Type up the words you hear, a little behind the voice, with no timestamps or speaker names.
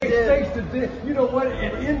You know what?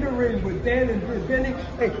 And in the ring with Dan and Benny,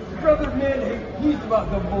 hey, brother, man, hey, he's about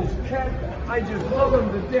the most cat. I just love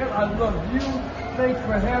him to death. I love you. Thanks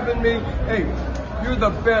for having me. Hey, you're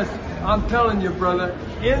the best. I'm telling you, brother.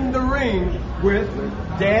 In the ring with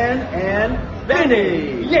Dan and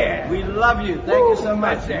Benny. Yeah. We love you. Thank you so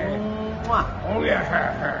much. Mwah. Oh,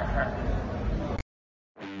 yeah.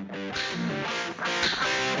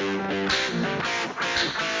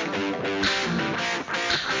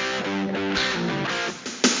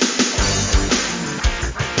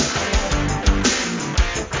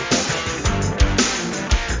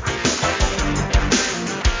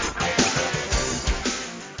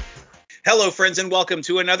 Hello, friends, and welcome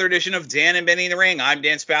to another edition of Dan and Benny in the Ring. I'm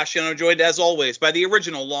Dan Sebastiano, joined as always by the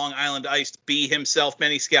original Long Island Iced B himself,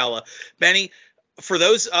 Benny Scala. Benny, for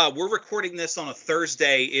those, we're recording this on a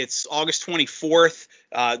Thursday. It's August 24th.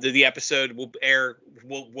 The episode will air,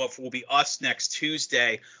 will be us next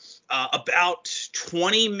Tuesday. About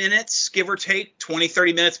 20 minutes, give or take,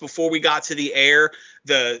 30 minutes before we got to the air,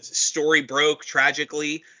 the story broke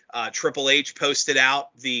tragically. Triple H posted out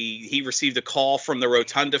he received a call from the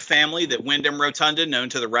Rotunda family that Wyndham Rotunda, known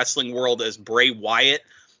to the wrestling world as Bray Wyatt,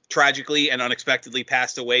 tragically and unexpectedly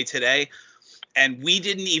passed away today. And we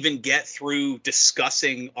didn't even get through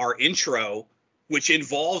discussing our intro, which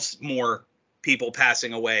involves more people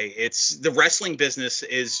passing away. It's the wrestling business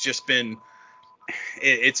is just been,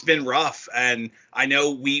 it's been rough. And I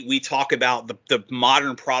know we talk about the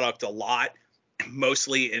modern product a lot,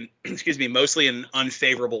 mostly in an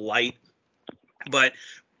unfavorable light, but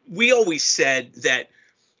we always said that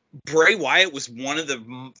Bray Wyatt was one of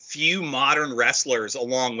the few modern wrestlers,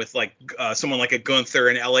 along with like someone like a Gunther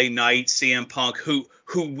and LA Knight, CM Punk, who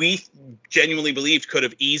we genuinely believed could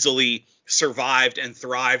have easily survived and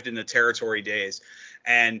thrived in the territory days.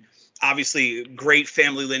 And obviously great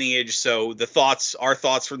family lineage. So our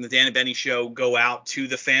thoughts from the Dan and Benny show go out to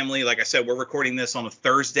the family. Like I said, we're recording this on a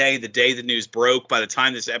Thursday, the day the news broke. By the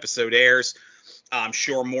time this episode airs, I'm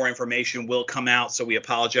sure more information will come out. So we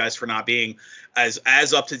apologize for not being as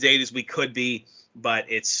up to date as we could be. But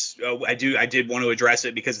it's I did want to address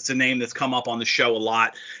it because it's a name that's come up on the show a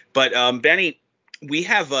lot. But Benny, we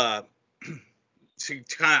have I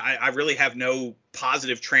really have no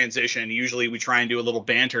positive transition. Usually we try and do a little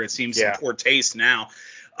banter. It seems in poor taste now.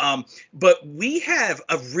 But we have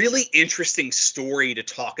a really interesting story to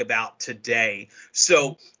talk about today.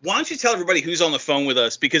 So why don't you tell everybody who's on the phone with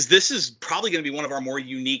us, because this is probably going to be one of our more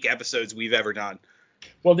unique episodes we've ever done.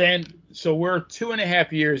 Well, Dan, so we're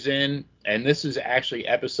 2.5 years in, and this is actually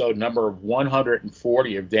episode number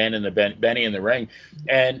 140 of Dan and Benny in the Ring.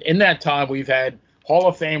 And in that time, we've had Hall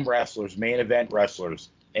of Fame wrestlers, main event wrestlers,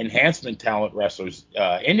 enhancement talent wrestlers,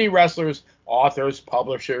 indie wrestlers, authors,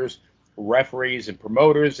 publishers, referees, and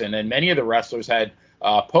promoters. And then many of the wrestlers had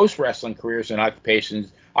post-wrestling careers and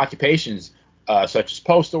occupations such as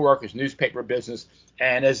postal workers, newspaper business,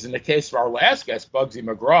 and as in the case of our last guest, Bugsy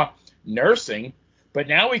McGraw, nursing. But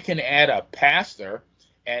now we can add a pastor,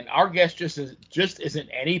 and our guest just isn't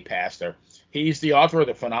any pastor. He's the author of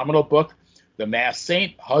the phenomenal book, The Masked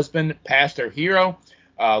Saint, Husband, Pastor, Hero,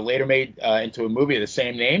 later made into a movie of the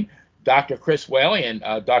same name, Dr. Chris Whaley. And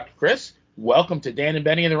Dr. Chris, welcome to Dan and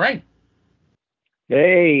Benny in the Ring.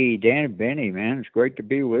 Hey, Dan and Benny, man. It's great to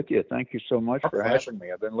be with you. Thank you so much for having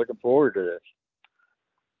me. I've been looking forward to this.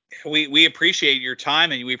 We appreciate your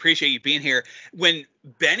time, and we appreciate you being here. When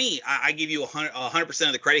Benny, I give you 100%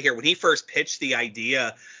 of the credit here. When he first pitched the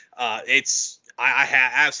idea,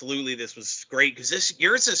 absolutely, this was great because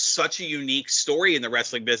yours is such a unique story in the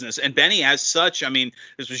wrestling business. And Benny, as such, I mean,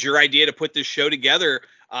 this was your idea to put this show together.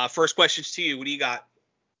 First questions to you. What do you got?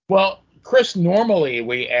 Well, Chris, normally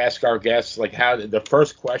we ask our guests like how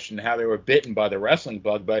they were bitten by the wrestling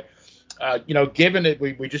bug, but given that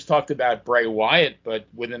we just talked about Bray Wyatt, but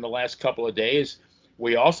within the last couple of days,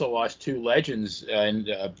 we also lost two legends,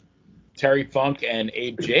 Terry Funk and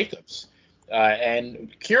Abe Jacobs.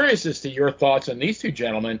 And curious as to your thoughts on these two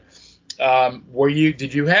gentlemen.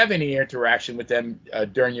 Did you have any interaction with them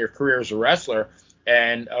during your career as a wrestler?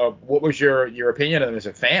 And what was your opinion of them as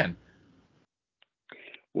a fan?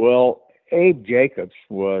 Well, Abe Jacobs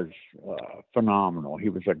was phenomenal. He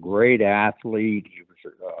was a great athlete. He was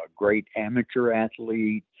a great amateur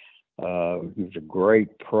athlete. He was a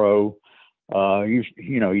great pro.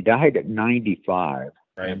 He died at 95.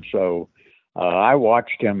 Right. And so I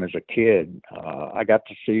watched him as a kid. I got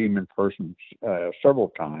to see him in person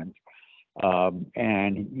several times.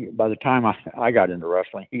 And by the time I got into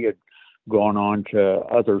wrestling, he had gone on to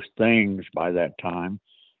other things by that time.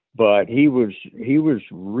 but he was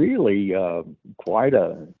really quite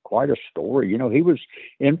a story. You know, he was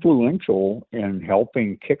influential in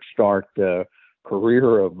helping kickstart the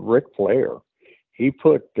career of Ric Flair. He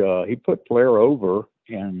put Flair over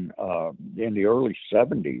in the early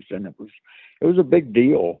 '70s, and it was a big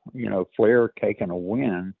deal. You know, Flair taking a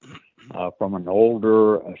win from an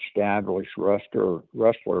older, established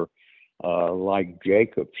wrestler like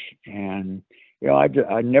Jacobs, and you know,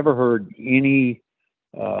 I never heard any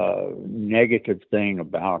negative thing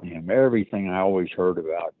about him. Everything I always heard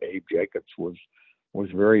about Dave Jacobs was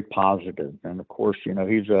very positive. And of course, you know,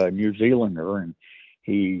 he's a New Zealander, and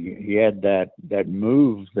he had that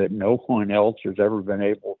move that no one else has ever been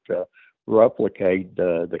able to replicate,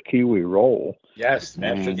 the Kiwi roll. Yes,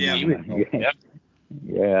 and, Kiwi.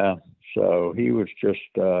 Yeah. So he was just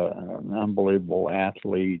an unbelievable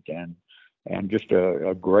athlete and just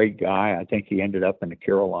a great guy. I think he ended up in the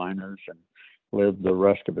Carolinas and lived the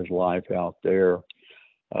rest of his life out there.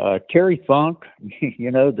 Terry Funk, you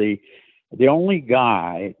know, the only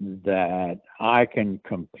guy that I can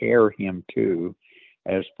compare him to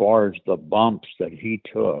as far as the bumps that he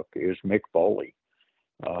took is Mick Foley.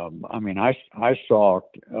 I mean, I saw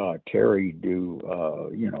Terry do,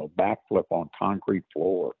 you know, backflip on concrete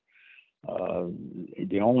floor.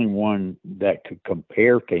 The only one that could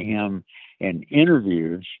compare to him in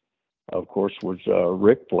interviews, of course, was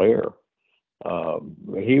Ric Flair.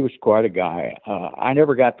 He was quite a guy. I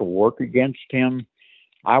never got to work against him.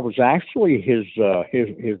 I was actually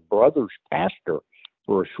his brother's pastor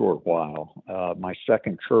for a short while. My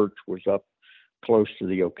second church was up close to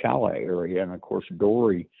the Ocala area, and of course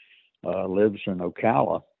Dory lives in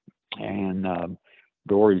Ocala, and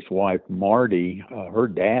Dory's wife Marty, her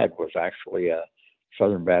dad was actually a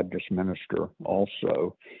Southern Baptist minister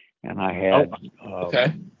also, and I had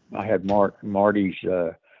Marty's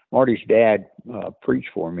dad preach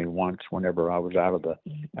for me once whenever I was out of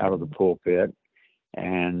the pulpit,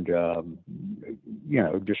 and you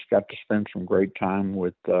know, just got to spend some great time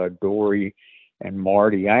with Dory and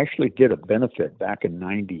Marty. I actually did a benefit back in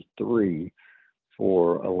 '93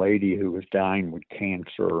 for a lady who was dying with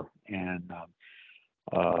cancer, and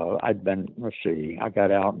I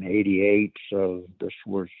got out in '88, so this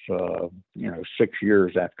was, you know, 6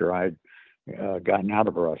 years after I'd gotten out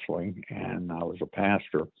of wrestling, and I was a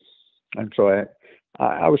pastor. And so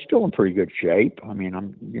I was still in pretty good shape. I mean,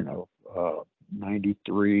 I'm, you know,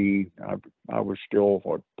 93, I was still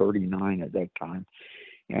 39 at that time.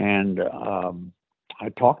 And I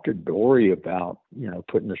talked to Dory about, you know,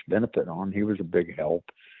 putting this benefit on. He was a big help.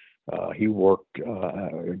 He worked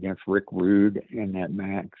against Rick Rude in that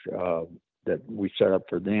match that we set up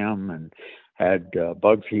for them, and had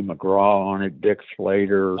Bugsy McGraw on it, Dick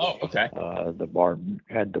Slater. Oh, okay.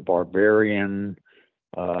 Had the Barbarian.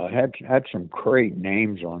 Had some great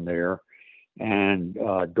names on there. And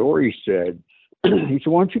Dory said, he said,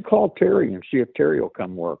 "Why don't you call Terry and see if Terry will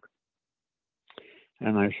come work?"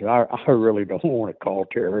 And I said, I really don't want to call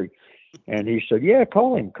Terry. And he said, "Yeah,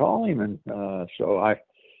 call him. And so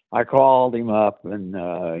I called him up, and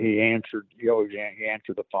he answered. He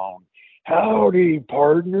answered the phone. "Howdy,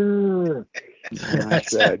 partner." And I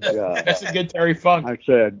said, "That's a good Terry Funk." I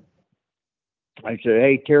said,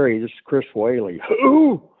 "Hey, Terry, this is Chris Whaley."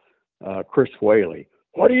 "Who?" "Chris Whaley."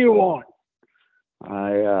 "What do you want?"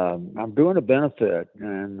 I'm doing a benefit,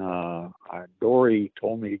 and Dory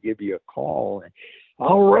told me to give you a call. And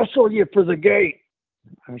 "I'll wrestle you for the gate."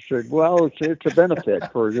 I said, "Well, it's a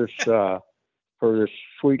benefit for this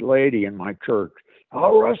sweet lady in my church."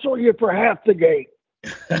 "I'll wrestle you for half the gate."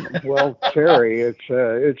 "Well, Terry, it's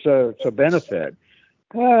a benefit."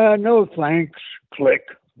 "No, thanks." Click.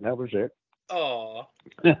 That was it. Oh.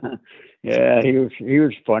 Yeah, he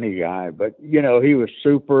was a funny guy, but you know, he was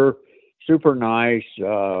super nice.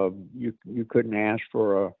 You couldn't ask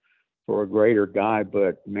for a greater guy,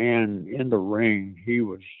 but man, in the ring, he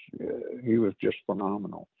was just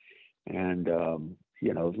phenomenal. And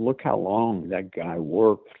you know, look how long that guy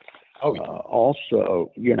worked. Oh, yeah.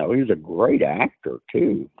 Also, you know, he was a great actor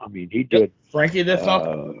too. I mean, he did Frankie the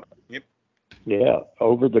Thump. Yep. Yeah,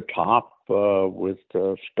 Over the Top with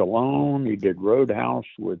Stallone. He did Roadhouse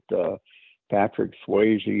with Patrick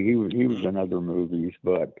Swayze. He was in other movies,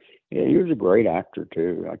 but yeah, he was a great actor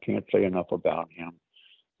too. I can't say enough about him.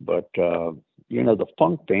 But you know, the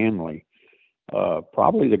Funk family,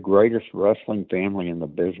 probably the greatest wrestling family in the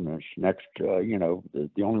business. Next, you know,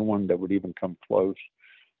 the only one that would even come close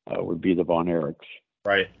would be the Von Erichs.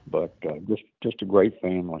 Right. But just a great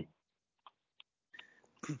family.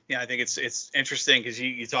 Yeah, I think it's interesting because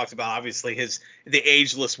you talked about obviously the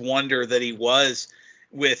ageless wonder that he was.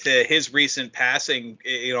 with his recent passing,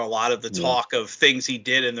 you know, a lot of the talk of things he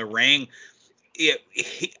did in the ring,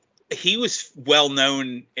 he was well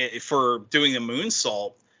known for doing the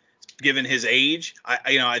moonsault. Given his age,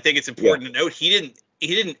 I think it's important to note he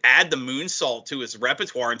didn't add the moonsault to his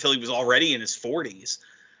repertoire until he was already in his 40s.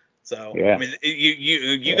 So I mean,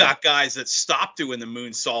 you got guys that stopped doing the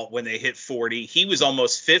moonsault when they hit 40. He was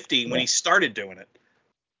almost 50 when he started doing it.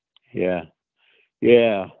 Yeah.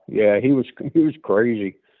 He was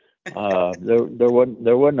crazy. There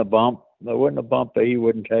wasn't a bump. There wasn't a bump that he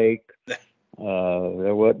wouldn't take.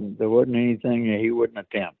 There wasn't anything that he wouldn't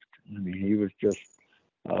attempt. I mean, he was just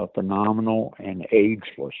phenomenal and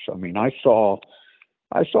ageless. I mean, I saw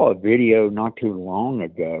a video not too long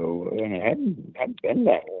ago, and it hadn't been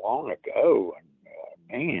that long ago.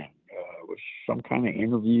 And it was some kind of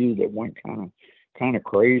interview that went kind of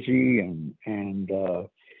crazy, and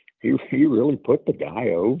he really put the guy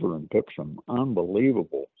over and took some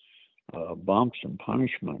unbelievable bumps and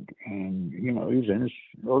punishment. And you know, he was in his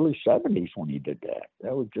early 70s when he did that.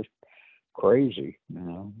 That was just crazy. You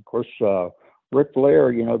know, of course, Ric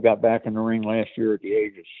Flair, you know, got back in the ring last year at the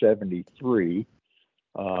age of 73.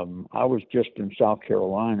 I was just in South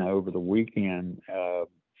Carolina over the weekend.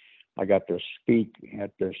 I got to speak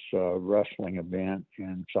at this wrestling event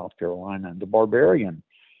in South Carolina. The Barbarian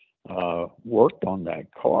worked on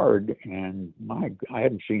that card, and I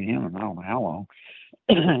hadn't seen him in I don't know how long.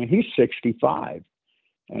 He's 65,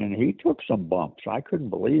 and he took some bumps. I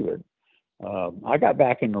couldn't believe it. I got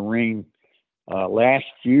back in the ring last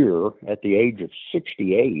year at the age of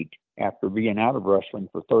 68 after being out of wrestling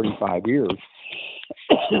for 35 years.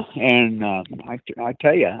 And I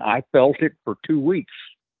tell you, I felt it for 2 weeks.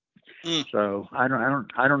 So I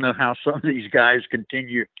don't know how some of these guys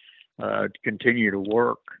continue to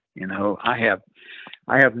work. You know, I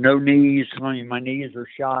have no knees. I mean, my knees are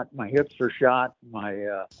shot, my hips are shot,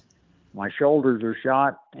 my shoulders are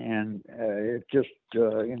shot, and it's just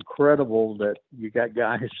incredible that you got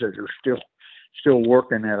guys that are still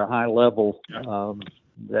working at a high level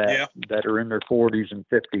that are in their 40s and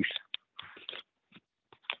 50s.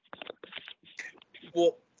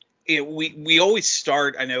 Well, we always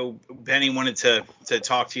start. I know Benny wanted to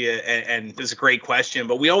talk to you, and this is a great question,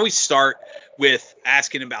 but we always start with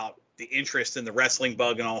asking about the interest in the wrestling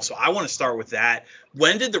bug, and also I want to start with that.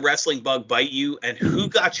 When did the wrestling bug bite you, and who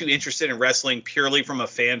got you interested in wrestling purely from a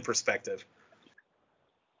fan perspective?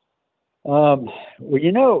 Well,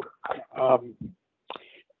 you know,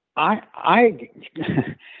 I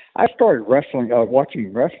started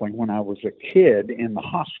watching wrestling when I was a kid in the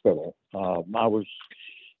hospital. I was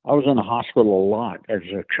in the hospital a lot as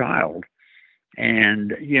a child,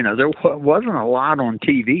 and you know, there wasn't a lot on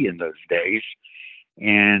TV in those days.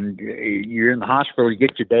 And you're in the hospital, you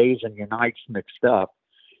get your days and your nights mixed up.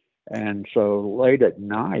 And so late at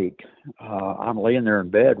night, I'm laying there in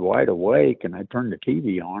bed wide awake, and I turn the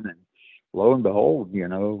TV on, and lo and behold, you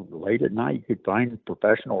know, late at night you could find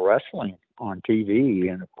professional wrestling on TV.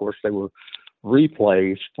 And of course, they were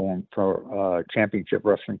replays for championship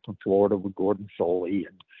wrestling from Florida with Gordon Soley.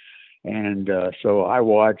 And so I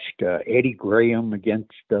watched Eddie Graham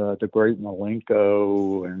against the Great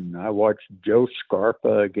Malenko, and I watched Joe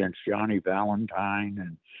Scarpa against Johnny Valentine,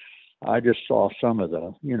 and I just saw some of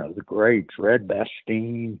the greats, Red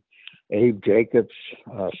Bastien, Abe Jacobs,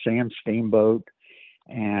 Sam Steamboat.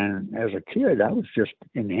 And as a kid, I was just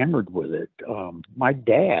enamored with it. My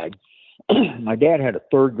dad had a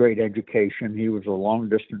third grade education. He was a long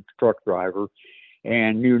distance truck driver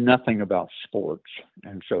and knew nothing about sports.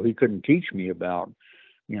 And so he couldn't teach me about,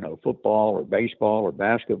 you know, football or baseball or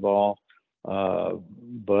basketball.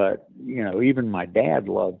 But, you know, even my dad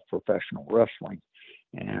loved professional wrestling.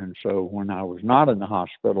 And so when I was not in the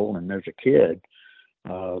hospital and as a kid,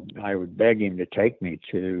 I would beg him to take me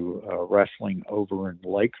to wrestling over in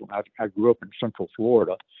Lakeland. I grew up in Central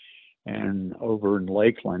Florida, and over in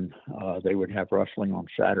Lakeland, they would have wrestling on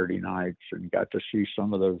Saturday nights, and got to see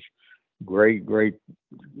some of those great,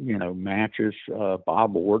 you know, matches.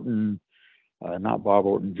 Bob Orton, not Bob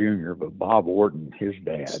Orton Jr., but Bob Orton, his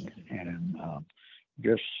dad, and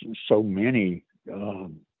just so many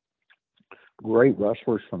great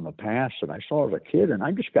wrestlers from the past that I saw as a kid, and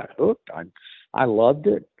I just got hooked. I loved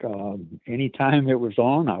it. Anytime it was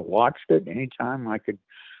on, I watched it. Anytime I could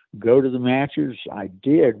go to the matches, I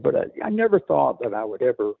did. But I never thought that I would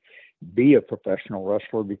ever be a professional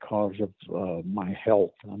wrestler because of my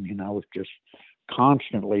health. I mean, I was just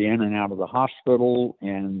constantly in and out of the hospital,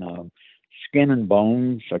 and skin and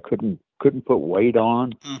bones. I couldn't put weight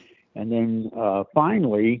on. And then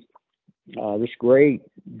finally, this great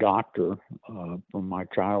doctor from my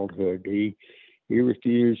childhood, he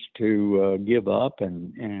refused to give up,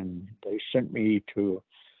 and they sent me to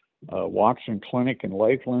Watson Clinic in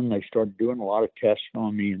Lakeland. They started doing a lot of tests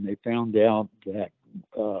on me, and they found out that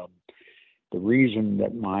the reason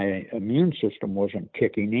that my immune system wasn't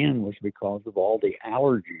kicking in was because of all the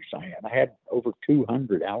allergies I had. I had over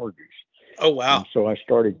 200 allergies. Oh, wow. And so I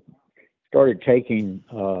started taking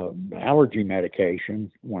allergy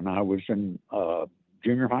medication when I was in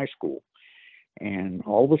junior high school. And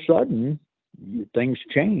all of a sudden, things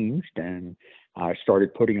changed, and I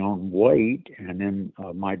started putting on weight. And then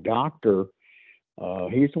my doctor,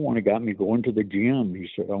 he's the one who got me going to the gym. He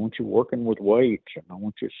said, I want you working with weights, and I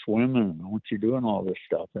want you swimming, and I want you doing all this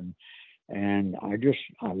stuff. And I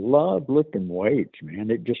love lifting weights, man.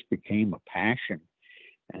 It just became a passion.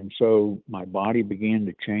 And so my body began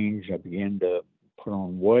to change. I began to put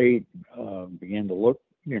on weight, began to look,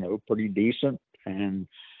 pretty decent. And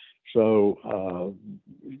so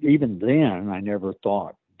even then, I never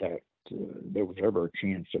thought that there was ever a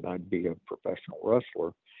chance that I'd be a professional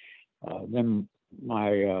wrestler. Then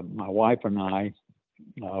my wife and I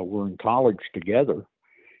were in college together,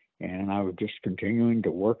 and I was just continuing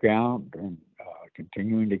to work out and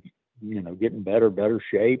continuing to, get in better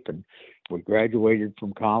shape. And we graduated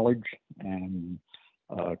from college and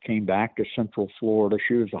came back to Central Florida.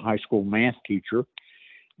 She was a high school math teacher,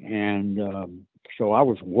 and so I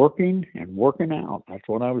was working and working out. That's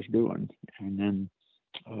what I was doing. And then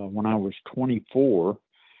when I was 24,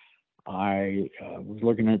 I was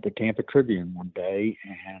looking at the Tampa Tribune one day,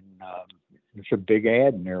 and there's a big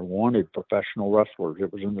ad in there, wanted professional wrestlers.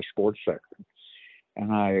 It was in the sports section.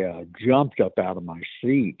 And I jumped up out of my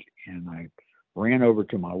seat, and I ran over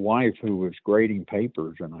to my wife, who was grading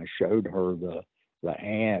papers, and I showed her the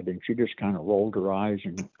ad, and she just kind of rolled her eyes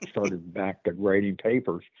and started back to grading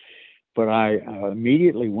papers. But I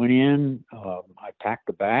immediately went in, I packed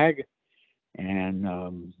a bag,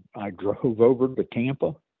 and I drove over to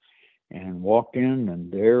Tampa and walked in,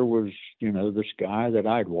 and there was, this guy that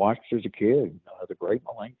I'd watched as a kid, the great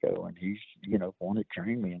Malenko, and he's, wanted to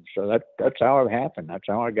train me. And so that's how it happened. That's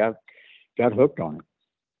how I got hooked on it.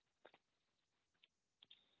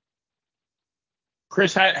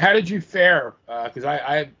 Chris, how did you fare? Because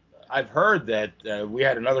I've heard that we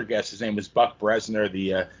had another guest. His name was Buck Bresner,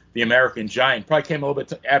 the American Giant. Probably came a little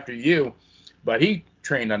bit after you, but he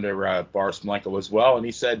trained under Boris Malenko as well. And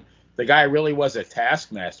he said the guy really was a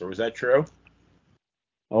taskmaster. Was that true?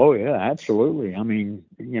 Oh yeah, absolutely. I mean,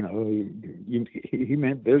 he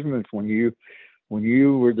meant business when you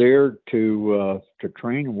were there to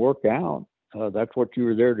train and work out. That's what you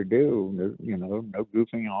were there to do. No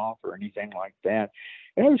goofing off or anything like that.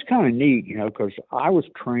 And it was kind of neat, because I was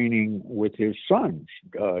training with his sons,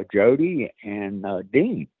 Jody and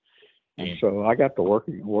Dean. And so I got to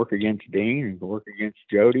work against Dean and work against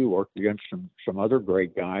Jody, work against some other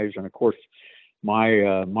great guys. And of course,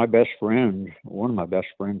 my best friend, one of my best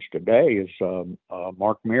friends today, is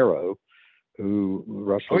Mark Mero, who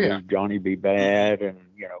wrestled with Johnny B. Bad and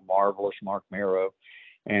marvelous Mark Mero.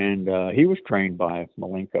 And he was trained by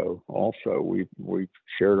Malenko also. We've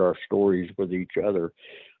shared our stories with each other,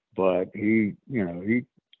 but he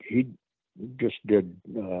just did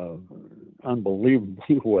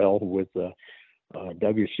unbelievably well with the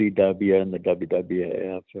WCW and the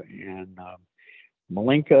WWF. And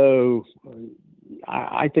Malenko,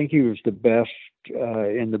 I think he was the best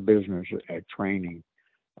in the business at training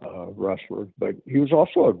wrestlers, but he was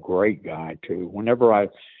also a great guy too. Whenever I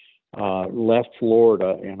left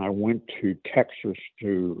Florida and I went to Texas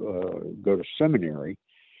to go to seminary,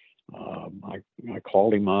 I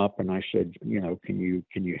called him up and I said, can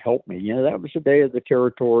you help me? That was the day of the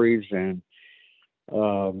territories, and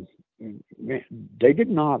they did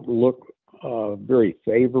not look very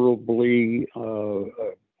favorably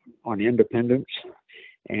on independents.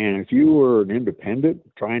 And if you were an independent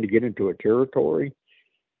trying to get into a territory,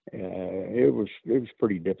 it was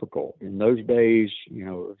pretty difficult in those days.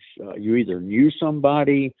 You either knew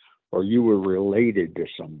somebody or you were related to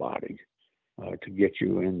somebody to get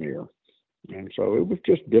you in there. And so it was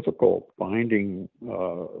just difficult finding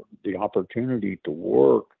the opportunity to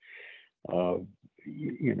work,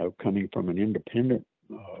 coming from an independent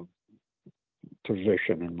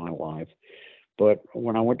position in my life. But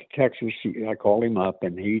when I went to Texas, I called him up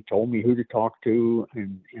and he told me who to talk to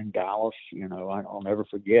in Dallas. I'll never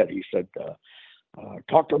forget. He said,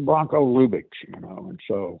 talk to Bronco Lubitsch, and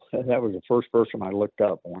so that was the first person I looked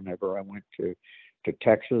up whenever I went to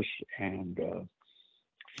Texas. And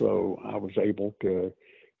so I was able to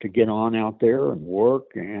get on out there and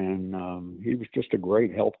work. And he was just a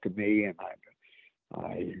great help to me. And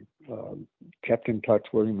I kept in touch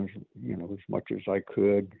with him as much as I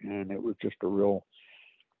could, and it was just a real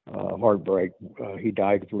heartbreak. He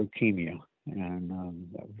died of leukemia, and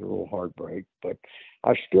that was a real heartbreak. But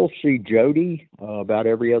I still see Jody about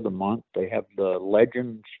every other month. They have the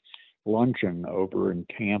Legends Luncheon over in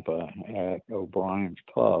Tampa at O'Brien's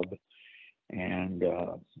Pub, and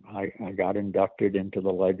I got inducted into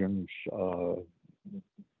the Legends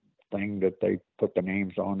thing that they put the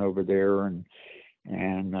names on over there, and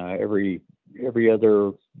every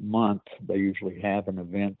other month they usually have an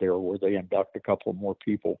event there where they induct a couple more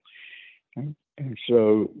people, and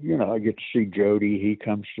so I get to see Jody. He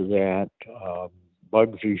comes to that.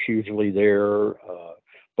 Bugsy's usually there.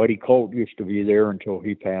 Buddy Colt used to be there until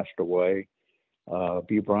he passed away.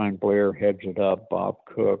 B. Brian Blair heads it up. Bob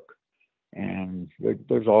Cook, and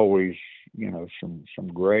there's always some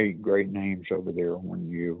great names over there when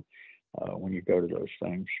you go to those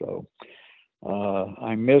things. So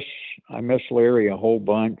I miss Larry a whole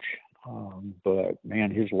bunch, but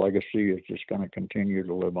man, his legacy is just going to continue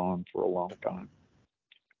to live on for a long time.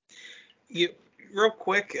 Real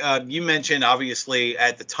quick, you mentioned obviously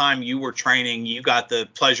at the time you were training, you got the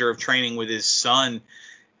pleasure of training with his son.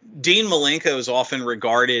 Dean Malenko is often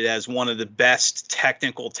regarded as one of the best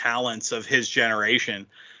technical talents of his generation.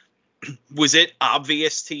 Was it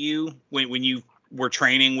obvious to you when you were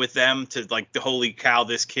training with them to like, holy cow,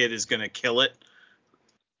 this kid is going to kill it?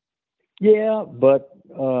 Yeah, but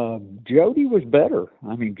Jody was better.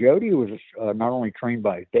 I mean, Jody was not only trained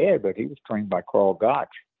by his dad, but he was trained by Carl Gotch.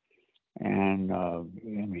 And I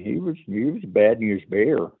mean, he was a bad news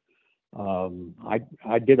bear.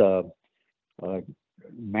 I did a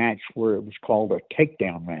match where it was called a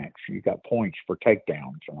takedown match. You got points for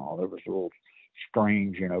takedowns and all. It was a little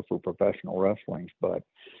strange, for professional wrestling, but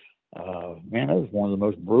man, that was one of the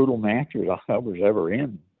most brutal matches I was ever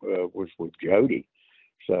in. Was with Jody.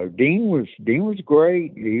 So Dean was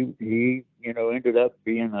great. He ended up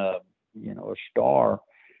being a star.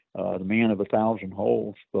 The man of 1,000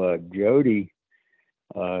 holes, but Jody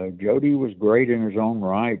was great in his own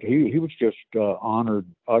right. He was just honored.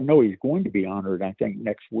 No, he's going to be honored, I think,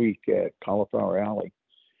 next week at Cauliflower Alley,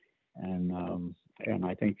 and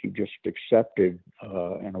I think he just accepted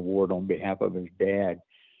an award on behalf of his dad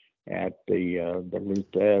at the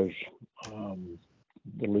Luthez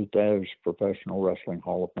Professional Wrestling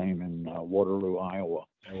Hall of Fame in Waterloo, Iowa.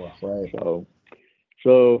 Right.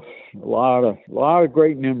 So a lot of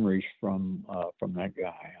great memories from that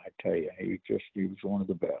guy. I tell you, he was one of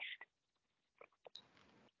the best.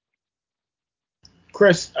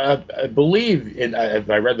 Chris, I believe, if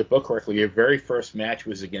I read the book correctly, your very first match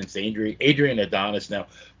was against Adrian Adonis. Now,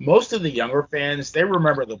 most of the younger fans, they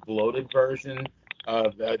remember the bloated version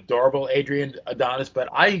of adorable Adrian Adonis, but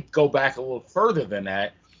I go back a little further than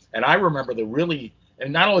that, and I remember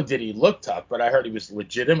and not only did he look tough, but I heard he was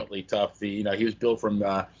legitimately tough. He was built from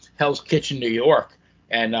Hell's Kitchen, New York.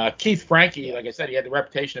 And Keith Frankie, like I said, he had the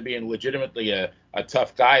reputation of being legitimately a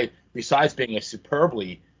tough guy, besides being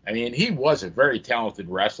he was a very talented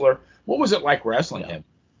wrestler. What was it like wrestling him?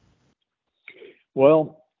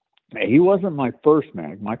 Well, he wasn't my first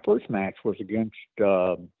match. My first match was against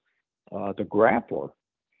the Grappler.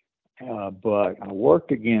 But I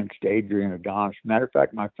worked against Adrian Adonis. Matter of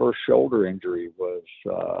fact, my first shoulder injury was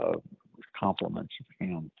compliments of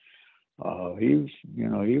him. He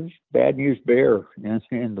was bad news bear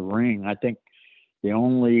in the ring. I think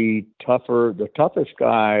the toughest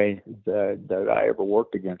guy that I ever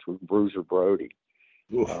worked against was Bruiser Brody.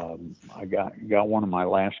 I got one of my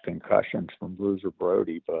last concussions from Bruiser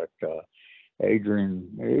Brody, but Adrian,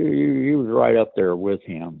 he was right up there with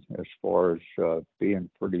him as far as being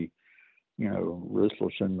pretty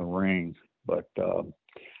ruthless in the ring, but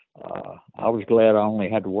I was glad I only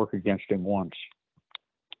had to work against him once.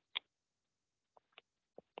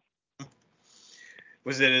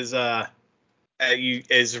 Was it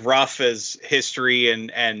as rough as history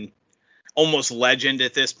and almost legend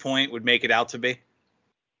at this point would make it out to be?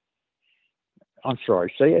 I'm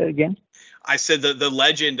sorry, say it again. I said the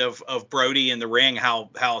legend of Brody in the ring, how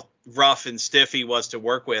rough and stiff he was to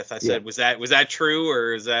work with. I said, was that true,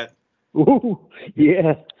 or is that? Ooh,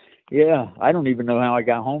 yeah. I don't even know how I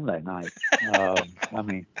got home that night. I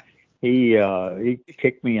mean, he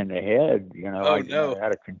kicked me in the head. I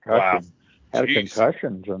had a concussion. Wow. Had a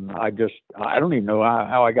concussions, and I don't even know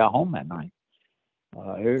how I got home that night.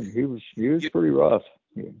 He was pretty rough.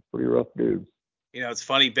 Pretty rough dude. It's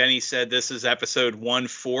funny. Benny said this is episode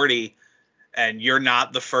 140. And you're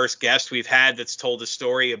not the first guest we've had that's told a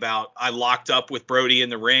story about I locked up with Brody in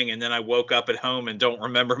the ring and then I woke up at home and don't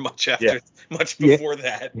remember much before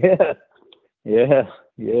that. Yeah.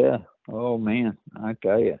 Oh man, I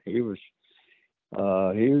tell you, he was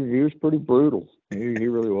pretty brutal. He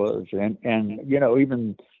really was. And you know,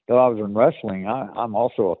 even though I was in wrestling, I'm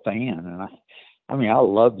also a fan, and I mean I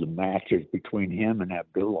love the matches between him and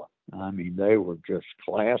Abdullah. I mean they were just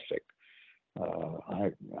classic.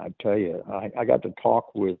 I tell you, I got to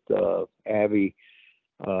talk with Abby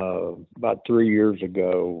about 3 years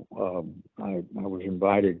ago. I was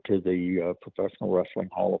invited to the Professional Wrestling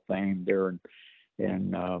Hall of Fame there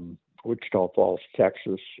in Wichita Falls,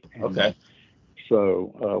 Texas. And, Okay.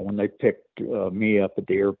 so when they picked me up at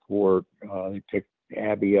the airport, they picked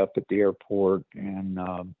Abby up at the airport, and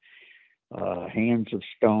Hands of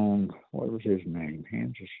Stone, what was his name?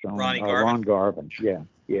 Hands of Stone. Ronnie Garvin. Ron Garvin. Yeah,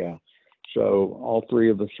 yeah. So all three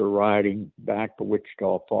of us are riding back to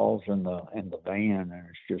Wichita Falls in the van, and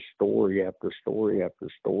it's just story after story after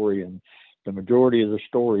story, and the majority of the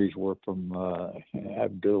stories were from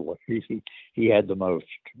Abdullah. He had the most,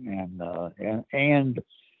 and not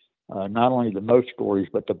only the most stories,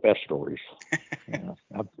 but the best stories. You know,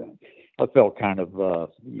 I felt kind of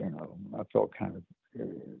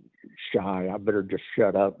shy. I better just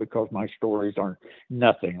shut up because my stories aren't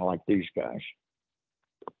nothing like these guys.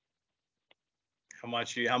 How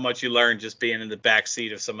much you learned just being in the back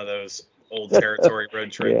seat of some of those old territory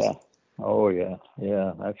road trips. Yeah. Oh yeah.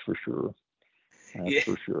 Yeah, that's for sure. That's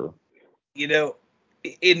for sure. You know,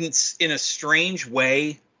 in a strange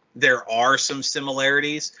way, there are some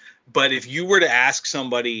similarities. But if you were to ask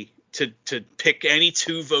somebody to pick any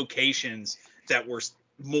two vocations that were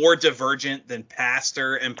more divergent than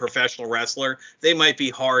pastor and professional wrestler, they might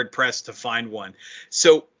be hard pressed to find one.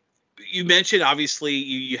 So you mentioned, obviously,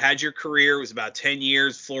 you had your career. It was about 10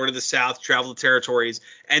 years, Florida to the South, traveled the territories,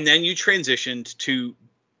 and then you transitioned to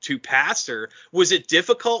pastor. Was it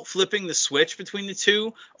difficult flipping the switch between the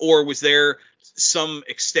two, or was there some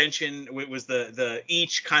extension? Was the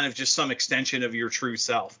each kind of just some extension of your true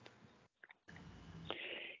self?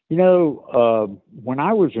 You know, when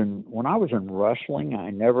I was in wrestling, I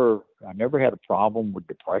never had a problem with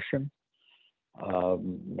depression.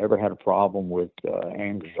 Never had a problem with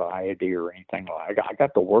anxiety or anything like that. I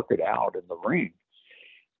got to work it out in the ring.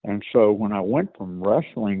 And so when I went from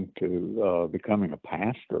wrestling to becoming a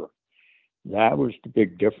pastor, that was the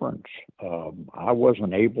big difference. I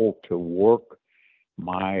wasn't able to work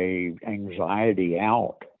my anxiety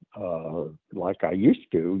out like I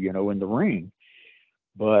used to, you know, in the ring.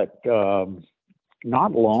 But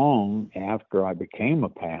not long after I became a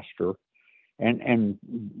pastor, and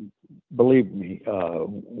believe me,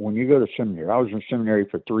 when you go to seminary, I was in seminary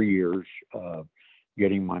for 3 years,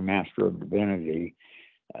 getting my Master of Divinity.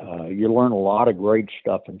 You learn a lot of great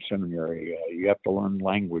stuff in seminary. You have to learn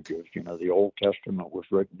languages. You know, the Old Testament was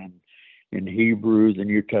written in Hebrew, the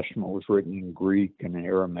New Testament was written in Greek and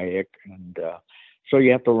Aramaic, and so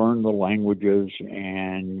you have to learn the languages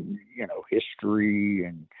and, you know, history,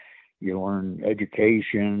 and you learn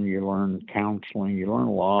education, you learn counseling, you learn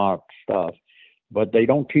a lot of stuff, but they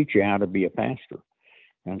don't teach you how to be a pastor.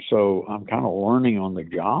 And so I'm kind of learning on the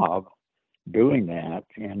job doing that.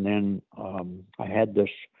 And then I had this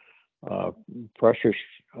precious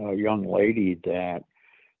young lady that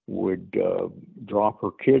would drop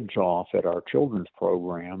her kids off at our children's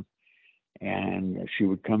program, and she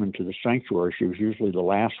would come into the sanctuary. She was usually the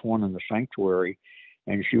last one in the sanctuary,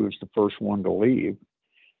 and she was the first one to leave.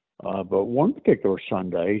 But one particular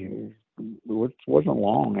Sunday, which wasn't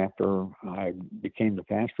long after I became the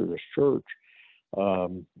pastor of this church,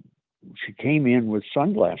 she came in with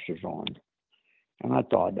sunglasses on. And I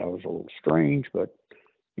thought that was a little strange, but,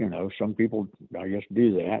 you know, some people, I guess,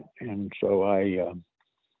 do that. And so I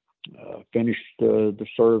finished the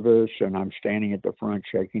service, and I'm standing at the front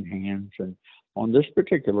shaking hands. And on this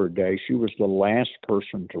particular day, she was the last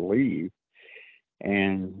person to leave.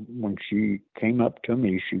 And when she came up to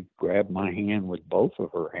me, she grabbed my hand with both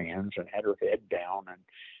of her hands and had her head down, and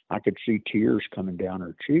I could see tears coming down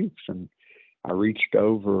her cheeks. And I reached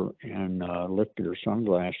over and lifted her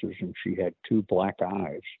sunglasses, and she had two black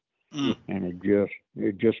eyes. And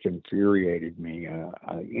it just infuriated me.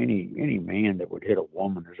 Any man that would hit a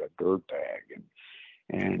woman is a dirtbag,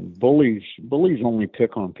 and bullies only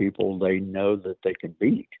pick on people they know that they can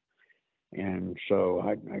beat. And so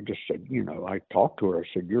I just said, you know, I talked to her. I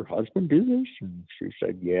said, "Your husband do this?" And she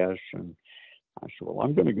said, "Yes." And I said, "Well,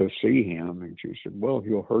 I'm going to go see him." And she said, "Well,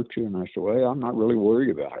 he'll hurt you." And I said, "Well, I'm not really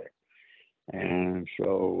worried about it." And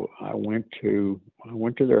so I went to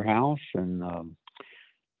their house, and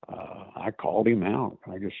I called him out.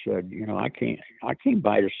 I just said, you know, I came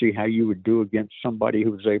by to see how you would do against somebody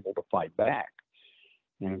who was able to fight back.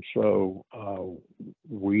 And so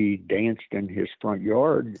we danced in his front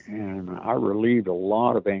yard, and I relieved a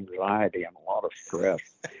lot of anxiety and a lot of stress.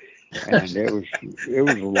 And it was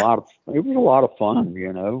a lot of fun,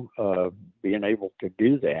 being able to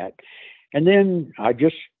do that. And then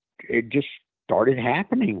it just started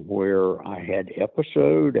happening where I had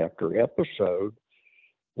episode after episode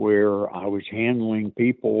where I was handling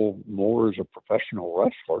people more as a professional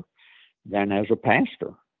wrestler than as a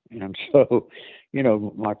pastor. And so,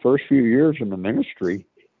 my first few years in the ministry,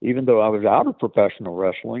 even though I was out of professional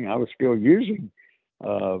wrestling, I was still using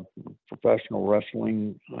professional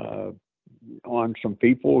wrestling on some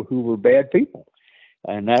people who were bad people.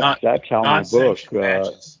 And that's how my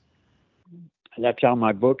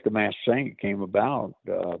book, The Masked Saint, came about.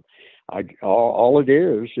 All it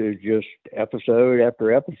is just episode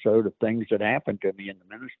after episode of things that happened to me in the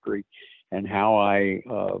ministry, and how I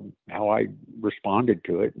responded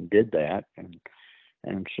to it and did that,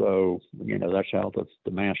 and so that's how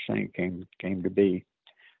the Masked Saint came to be.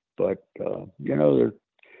 But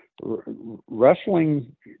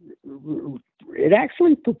wrestling, it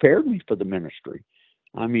actually prepared me for the ministry.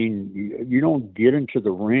 I mean, you don't get into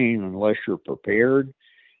the ring unless you're prepared.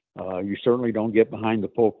 You certainly don't get behind the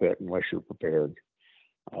pulpit unless you're prepared.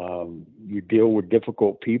 You deal with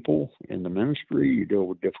difficult people in the ministry. You deal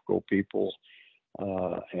with difficult people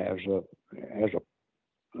as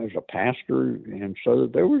a pastor, and so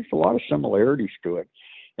there was a lot of similarities to it.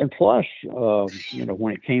 And plus,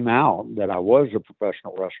 when it came out that I was a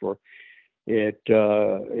professional wrestler,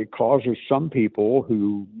 it causes some people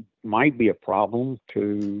who might be a problem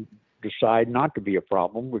to decide not to be a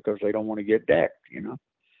problem because they don't want to get decked,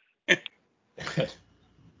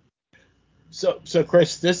 So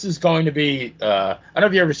Chris, this is going to be. I don't know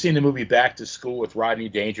if you ever seen the movie Back to School with Rodney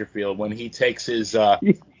Dangerfield. When he takes his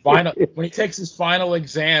final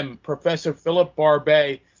exam, Professor Philip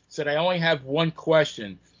Barbet said, "I only have one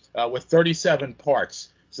question with 37 parts."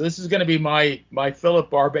 So this is going to be my Philip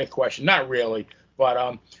Barbet question. Not really,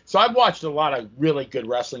 but so I've watched a lot of really good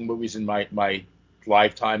wrestling movies in my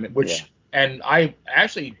lifetime, and I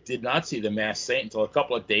actually did not see The Masked Saint until a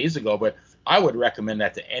couple of days ago, but I would recommend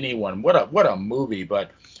that to anyone. What a movie!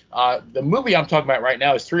 But the movie I'm talking about right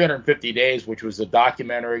now is 350 Days, which was a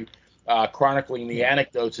documentary chronicling the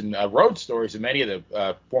anecdotes and road stories of many of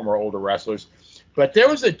the former older wrestlers. But there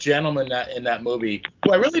was a gentleman in that movie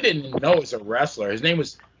who I really didn't know was a wrestler. His name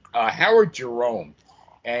was Howard Jerome,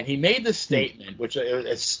 and he made the statement, which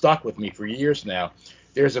has stuck with me for years now.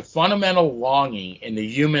 There's a fundamental longing in the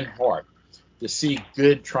human heart to see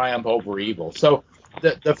good triumph over evil. So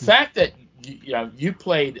the fact that you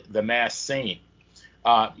played the Masked Saint,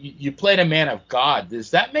 you played a man of God.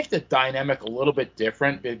 Does that make the dynamic a little bit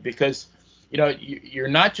different? Because you're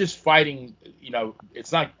not just fighting.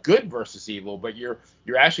 It's not good versus evil, but you're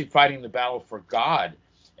actually fighting the battle for God.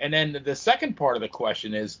 And then the second part of the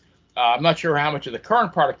question is, I'm not sure how much of the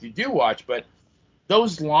current product you do watch, but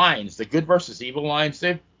those lines, the good versus evil lines,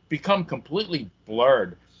 they've become completely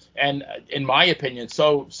blurred. And in my opinion,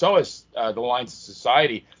 so is the lines of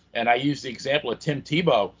society. And I use the example of Tim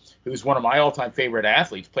Tebow, who's one of my all-time favorite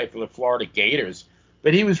athletes, played for the Florida Gators.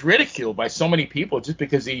 But he was ridiculed by so many people just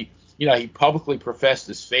because he publicly professed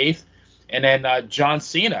his faith. And then John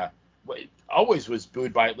Cena always was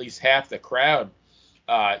booed by at least half the crowd,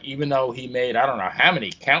 even though he made, I don't know how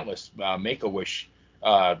many, countless Make-A-Wish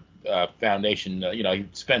Foundation. He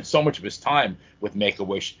spent so much of his time with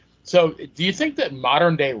Make-A-Wish. So do you think that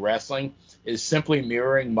modern-day wrestling is simply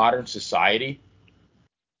mirroring modern society?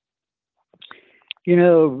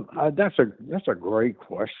 That's a great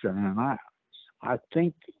question, and I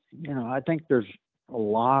think there's a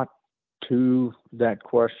lot to that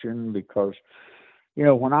question because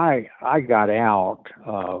when I got out,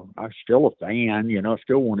 I was still a fan.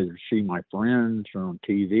 Still wanted to see my friends on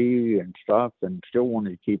TV and stuff, and still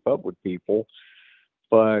wanted to keep up with people.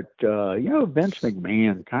 But Vince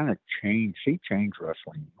McMahon kind of changed. He changed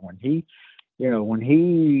wrestling when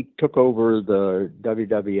he took over the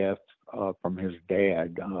WWF. From his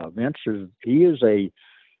dad. Vince is a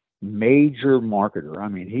major marketer. I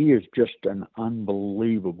mean, he is just an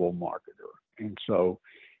unbelievable marketer. And so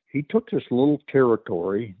he took this little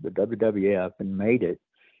territory, the WWF, and made it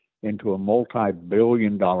into a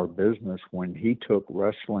multi-billion-dollar business when he took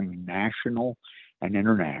wrestling national and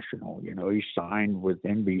international. He signed with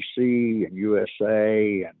NBC and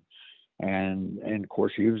USA and of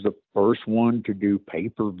course he was the first one to do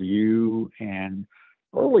pay-per-view. And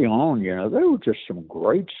early on, there was just some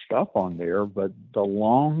great stuff on there, but the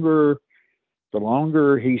longer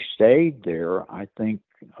he stayed there, I think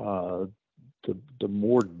the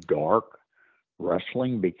more dark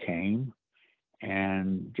wrestling became,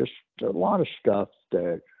 and just a lot of stuff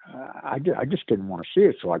that I just didn't want to see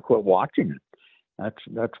it, so I quit watching it.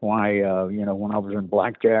 That's why when I was in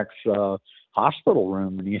Blackjack's hospital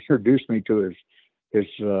room and he introduced me to his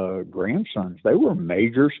grandsons, they were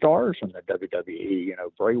major stars in the WWE.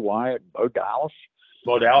 Bray Wyatt, Bo Dallas.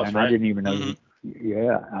 Bo Dallas, and right? I didn't even know.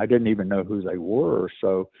 Mm-hmm. I didn't even know who they were.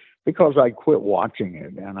 So because I quit watching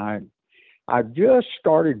it, and I just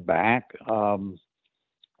started back.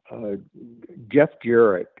 Jeff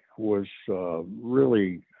Jarrett was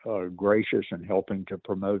really gracious in helping to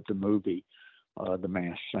promote the movie, The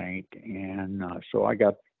Masked Saint, and so I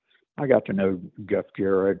got to know Jeff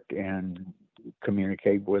Jarrett and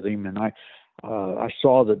communicate with him, and I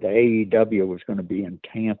saw that the AEW was going to be in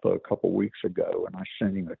Tampa a couple weeks ago, and I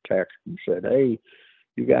sent him a text and said, "Hey,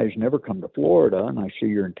 you guys never come to Florida, and I see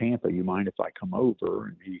you're in Tampa. You mind if I come over?"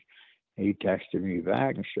 And he texted me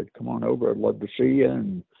back and said, "Come on over. I'd love to see you."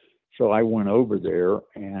 And so I went over there,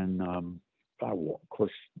 and of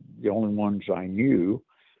course, the only ones I knew,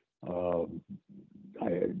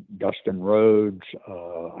 Dustin Rhodes.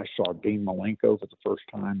 I saw Dean Malenko for the first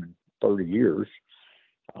time in 30 years.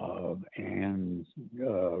 And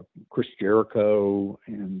Chris Jericho,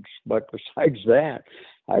 but besides that,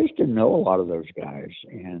 I just didn't know a lot of those guys,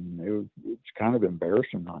 and it's kind of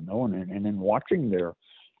embarrassing not knowing it. And then watching their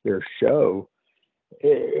show,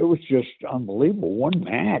 it was just unbelievable. One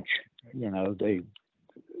match,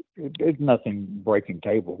 it's nothing breaking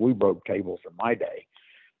tables. We broke tables in my day,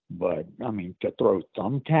 but I mean, to throw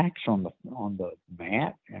thumbtacks on the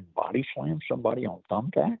mat and body slam somebody on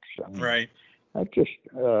thumbtacks, I mean, Right. That's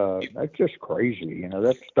just crazy.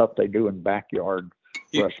 That's stuff they do in backyard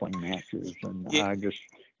wrestling matches, and I just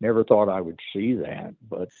never thought I would see that.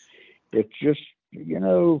 But it's just, in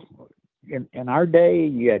our day,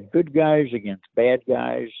 you had good guys against bad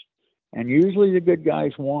guys, and usually the good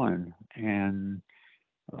guys won. And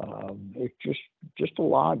it's just a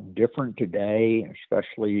lot different today,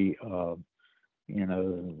 especially some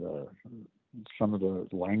of the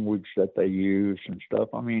language that they use and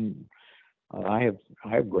stuff. I mean, I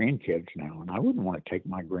have grandkids now, and I wouldn't want to take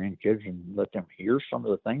my grandkids and let them hear some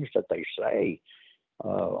of the things that they say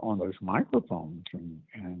on those microphones,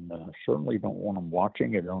 and certainly don't want them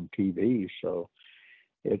watching it on TV. So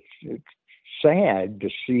it's sad to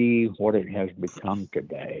see what it has become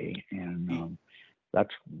today, and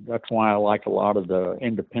that's why I like a lot of the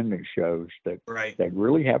independent shows that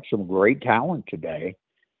really have some great talent today.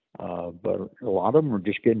 But a lot of them are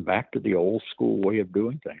just getting back to the old school way of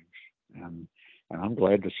doing things. And I'm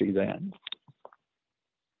glad to see that.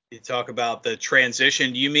 You talk about the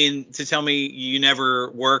transition. Do you mean to tell me you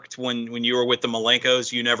never worked when you were with the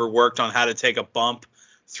Malenkos? You never worked on how to take a bump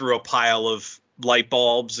through a pile of light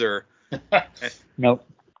bulbs, or? Nope.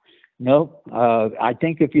 I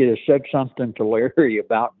think if you'd have said something to Larry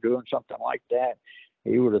about doing something like that,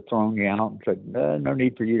 he would have thrown you out and said, "No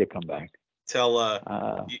need for you to come back."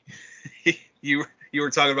 You were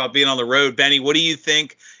talking about being on the road, Benny. What do you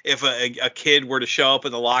think if a kid were to show up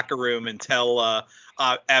in the locker room and tell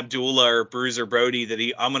Abdullah or Bruiser Brody that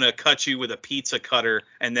I'm going to cut you with a pizza cutter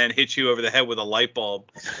and then hit you over the head with a light bulb?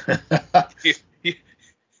 You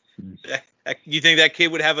think that kid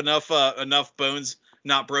would have enough bones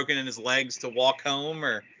not broken in his legs to walk home?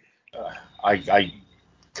 Or I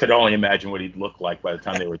could only imagine what he'd look like by the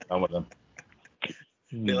time they were done with him.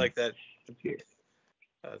 Be like that.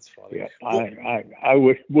 That's funny. Yeah, I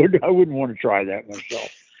wouldn't want to try that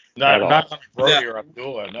myself. Not Brody or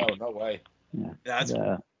Abdullah. No way. Yeah.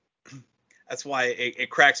 That's why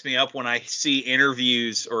it cracks me up when I see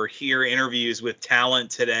interviews or hear interviews with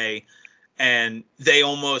talent today, and they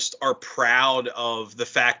almost are proud of the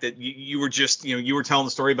fact that you were just, you were telling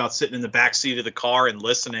the story about sitting in the back seat of the car and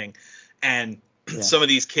listening, and some of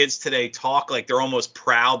these kids today talk like they're almost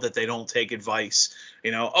proud that they don't take advice.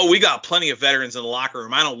 We got plenty of veterans in the locker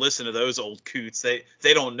room. I don't listen to those old coots.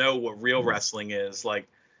 They don't know what real wrestling is. Like,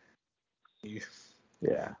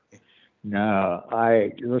 yeah. No,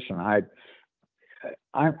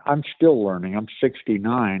 I'm still learning. I'm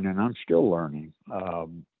 69 and I'm still learning.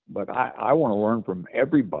 But I want to learn from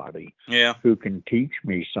everybody who can teach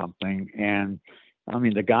me something. And I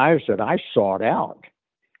mean, the guys that I sought out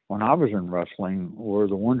when I was in wrestling were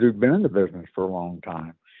the ones who'd been in the business for a long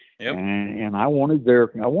time. Yep. And I wanted their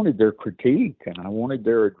critique, and I wanted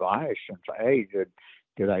their advice, and say, hey,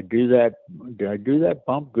 did I do that? Did I do that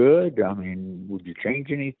bump good? I mean, would you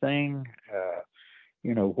change anything?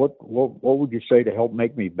 What would you say to help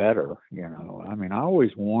make me better? I mean, I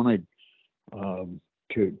always wanted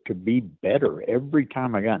to be better. Every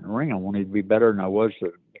time I got in the ring, I wanted to be better than I was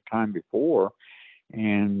the time before.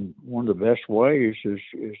 And one of the best ways is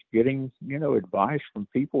getting, advice from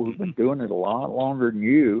people who've been doing it a lot longer than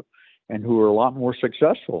you and who are a lot more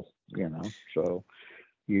successful, So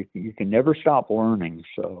you can never stop learning.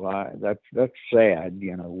 So that's sad,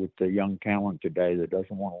 with the young talent today that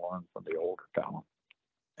doesn't want to learn from the older talent.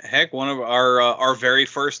 Heck, one of our very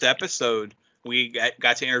first episode, we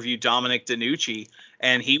got to interview Dominic DiNucci,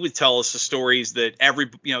 and he would tell us the stories that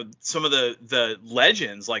some of the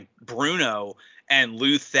legends like Bruno and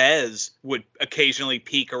Lou Thez would occasionally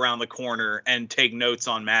peek around the corner and take notes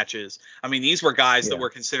on matches. I mean, these were guys that were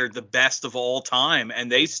considered the best of all time,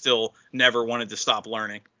 and they still never wanted to stop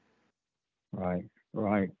learning. Right.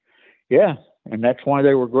 Yeah, and that's why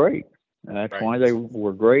they were great. That's why they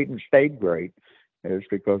were great and stayed great, is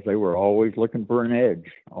because they were always looking for an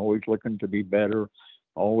edge, always looking to be better,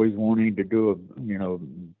 always wanting to do a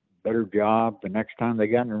better job the next time they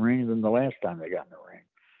got in the ring than the last time they got in the ring.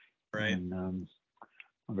 Right. And I'm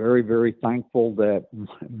very, very thankful that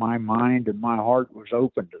my mind and my heart was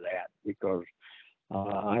open to that, because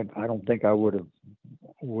I don't think I would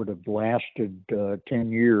have lasted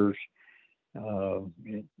 10 years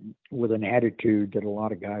with an attitude that a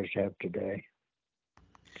lot of guys have today.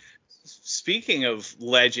 Speaking of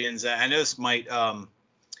legends, I know this might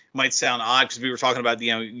sound odd because we were talking about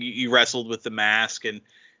you wrestled with the mask, and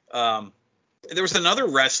there was another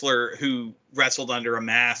wrestler who wrestled under a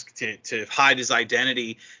mask to hide his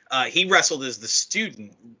identity. He wrestled as the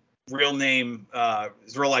Student. Real name,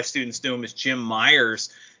 his real life students knew him as Jim Myers.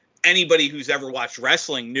 Anybody who's ever watched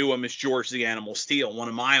wrestling knew him as George the Animal Steel, one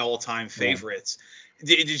of my all-time favorites.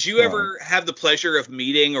 Did you ever have the pleasure of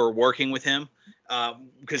meeting or working with him?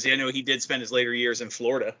 Because I know he did spend his later years in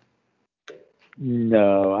Florida.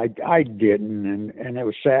 No, I didn't, and it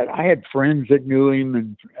was sad. I had friends that knew him,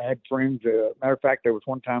 and I had friends. Matter of fact, there was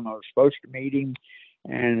one time I was supposed to meet him,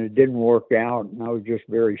 and it didn't work out, and I was just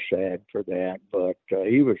very sad for that. But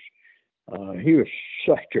he was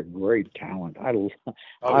such a great talent. I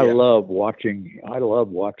love watching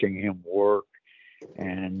him work,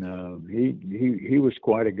 and he was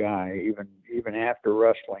quite a guy. Even after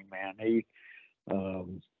wrestling, man, he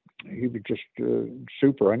was just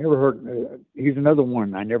super. I never heard. He's another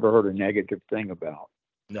one I never heard a negative thing about.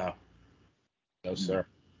 No, sir.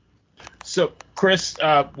 So, Chris,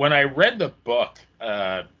 when I read the book,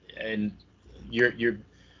 and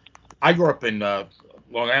I grew up in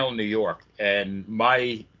Long Island, New York, and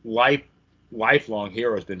my lifelong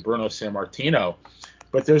hero has been Bruno Sammartino.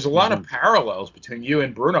 But there's a lot of parallels between you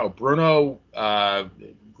and Bruno. Bruno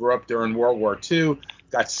grew up during World War II,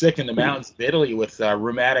 got sick in the mountains of Italy with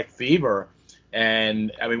rheumatic fever.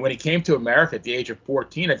 And, I mean, when he came to America at the age of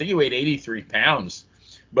 14, I think he weighed 83 pounds.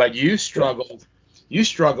 But you struggled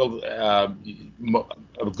a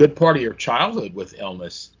good part of your childhood with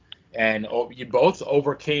illness. And you both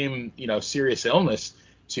overcame, serious illness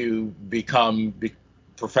to become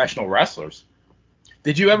professional wrestlers.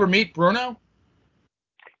 Did you ever meet Bruno?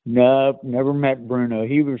 No, never met Bruno.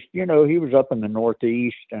 He was up in the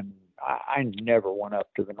Northeast, and I never went up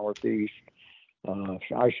to the Northeast.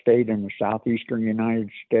 I stayed in the southeastern United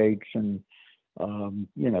States, and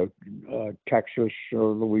Texas,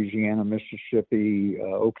 Louisiana, Mississippi,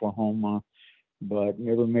 Oklahoma, but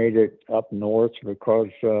never made it up north because,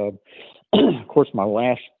 of course, my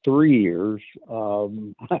last 3 years,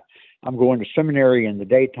 I'm going to seminary in the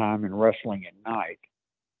daytime and wrestling at night.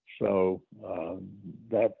 So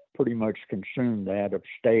that pretty much consumed that of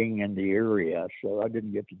staying in the area. So I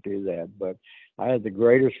didn't get to do that. But I had the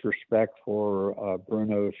greatest respect for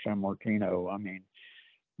Bruno Sammartino. I mean,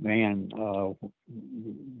 man,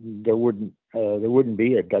 there wouldn't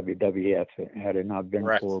be a WWF had it not been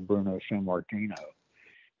for Bruno Sammartino.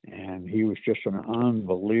 And he was just an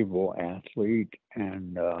unbelievable athlete.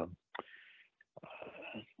 And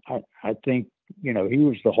I think, he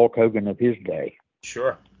was the Hulk Hogan of his day.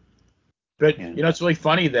 Sure. But, it's really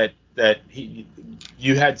funny that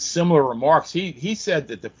you had similar remarks. He said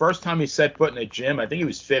that the first time he set foot in a gym, I think he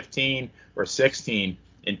was 15 or 16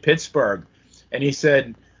 in Pittsburgh, and he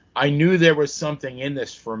said, I knew there was something in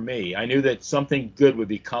this for me. I knew that something good would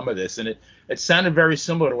become of this. And it sounded very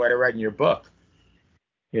similar to what I read in your book.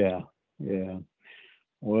 Yeah.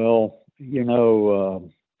 Well,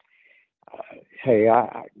 hey,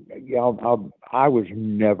 I was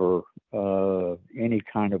never any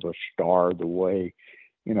kind of a star the way,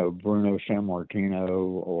 Bruno Sammartino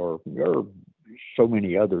or so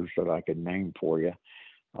many others that I could name for you.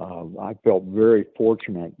 I felt very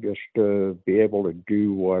fortunate just to be able to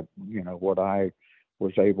do what I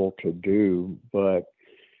was able to do. But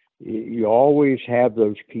you always have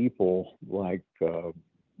those people like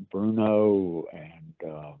Bruno and,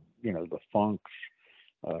 the Funks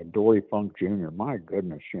Dory Funk Jr. My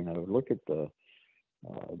goodness, look at the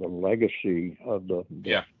legacy of the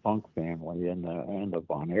Funk family and the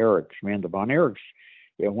Von Erichs. Man, the Von Erichs.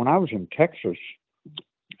 Yeah, when I was in Texas,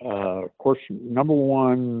 of course, number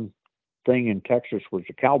one thing in Texas was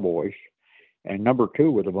the Cowboys, and number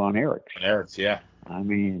two were the Von Erichs. Von Erichs, yeah. I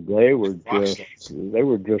mean, they were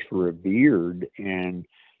just revered, and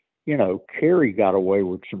Kerry got away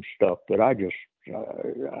with some stuff that I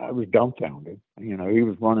was dumbfounded. He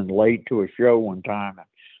was running late to a show one time and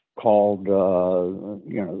called the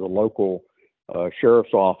local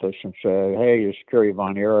sheriff's office and said, "Hey, it's Kerry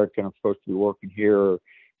Von Erich, and I'm supposed to be working here.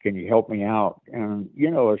 Can you help me out?" And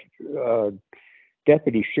a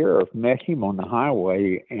deputy sheriff met him on the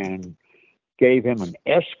highway and gave him an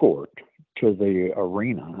escort to the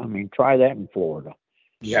arena. I mean, try that in Florida.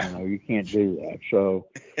 Yeah. You can't do that. So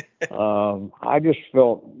I just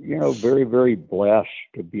felt, very, very blessed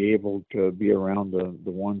to be able to be around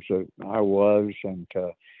the ones that I was, and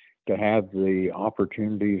to have the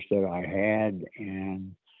opportunities that I had.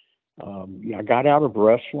 And I got out of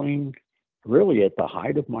wrestling really at the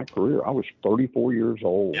height of my career. I was 34 years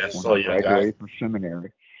old when I graduated from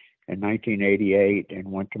seminary in 1988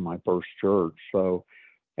 and went to my first church. So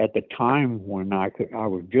at the time when I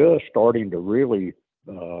was just starting to really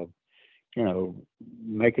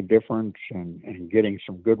make a difference and getting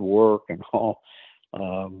some good work and all,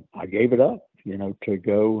 I gave it up, to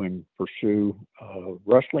go and pursue,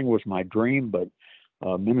 wrestling was my dream, but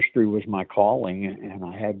ministry was my calling, and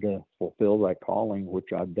I had to fulfill that calling,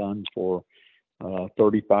 which I've done for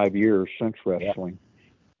 35 years since wrestling.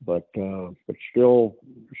 But still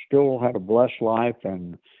had a blessed life,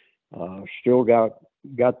 and still got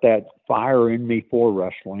that fire in me for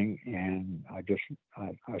wrestling, and I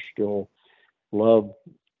still love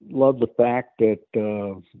the fact that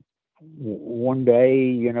one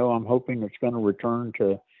day, I'm hoping it's going to return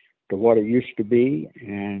to what it used to be,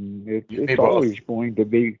 and it's always going to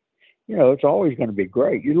be, it's always going to be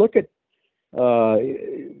great. You look at,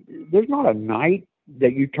 there's not a night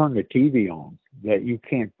that you turn the TV on that you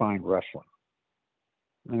can't find wrestling.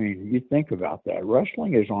 I mean, you think about that.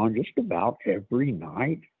 Wrestling is on just about every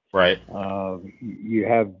night. Right. You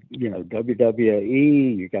have,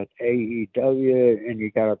 WWE, you got AEW, and you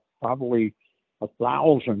got probably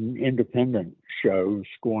 1,000 independent shows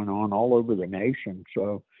going on all over the nation.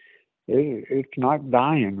 So it's not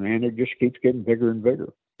dying, man. It just keeps getting bigger and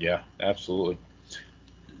bigger. Yeah, absolutely.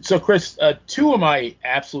 So, Chris, two of my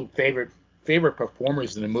absolute favorite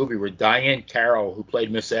performers in the movie were Diane Carroll, who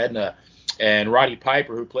played Miss Edna, and Roddy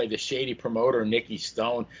Piper, who played the shady promoter Nikki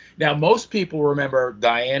Stone. Now, most people remember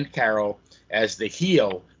Diane Carroll as the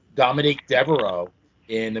heel, Dominique Devereaux,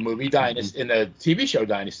 in the movie Dynasty, in the TV show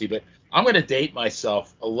Dynasty. But I'm going to date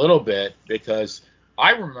myself a little bit because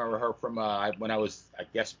I remember her from when I was, I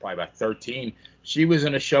guess, probably about 13. She was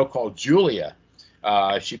in a show called Julia.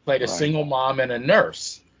 She played a single mom and a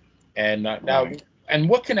nurse. And now, and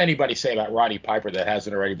what can anybody say about Roddy Piper that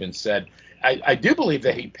hasn't already been said? I do believe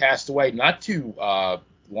that he passed away not too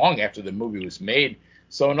long after the movie was made.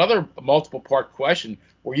 So another multiple part question: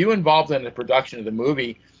 were you involved in the production of the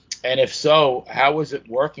movie? And if so, how was it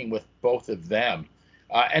working with both of them?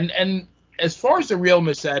 And as far as the real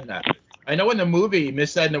Miss Edna, I know in the movie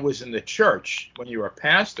Miss Edna was in the church when you were a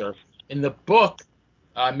pastor. In the book,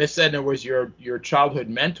 Miss Edna was your childhood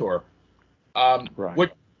mentor.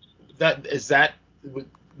 What that is that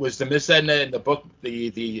was the Miss Edna in the book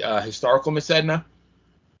the historical Miss Edna?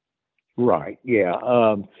 Right. Yeah.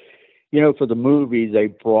 For the movie, they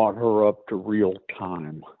brought her up to real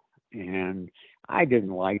time, and I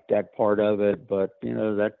didn't like that part of it, but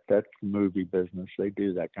that's movie business. They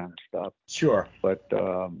do that kind of stuff. Sure. But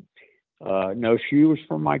no, she was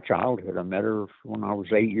from my childhood. I met her when I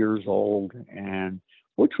was 8 years old, and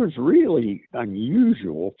which was really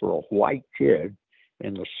unusual for a white kid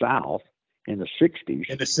in the South in the 60s.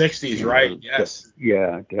 In the 60s, right? Yes.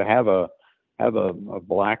 To have a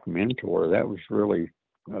black mentor, that was really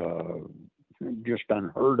just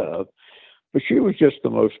unheard of. But she was just the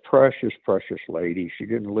most precious lady. She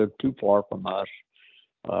didn't live too far from us,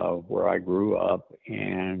 where I grew up,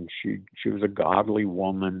 and she was a godly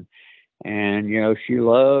woman. And, she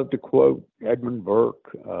loved to quote Edmund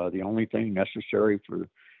Burke, the only thing necessary for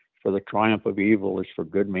the triumph of evil is for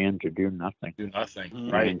good men to do nothing. Do nothing,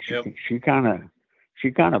 and right. She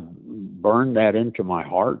kind of burned that into my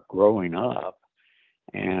heart growing up.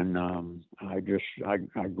 And I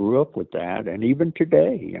grew up with that. And even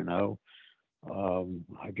today,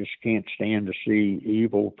 I just can't stand to see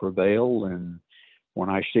evil prevail. And when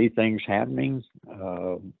I see things happening,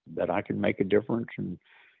 that I can make a difference and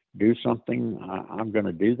do something, I'm going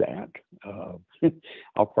to do that.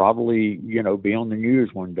 I'll probably, be on the news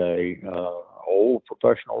one day. Old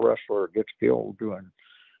professional wrestler gets killed doing,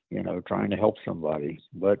 trying to help somebody.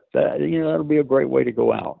 But that'll be a great way to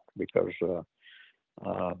go out, because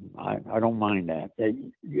I don't mind that.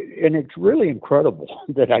 And it's really incredible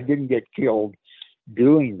that I didn't get killed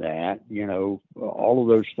doing that. All of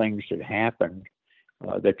those things that happened,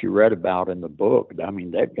 that you read about in the book. I mean,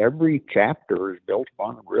 that every chapter is built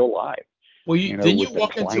upon real life. Well, didn't you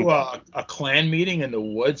walk into a clan meeting in the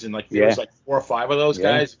woods, and there was like 4 or 5 of those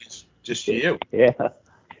guys? It's just you. Yeah.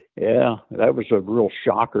 That was a real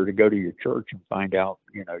shocker to go to your church and find out,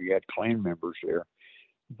 you had clan members there.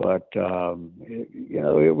 But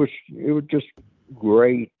it was just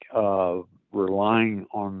great, relying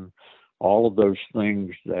on all of those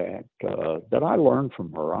things that I learned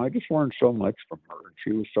from her. I just learned so much from her, and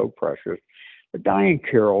she was so precious. But Diane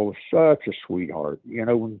Carroll was such a sweetheart.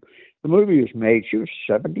 When the movie was made, she was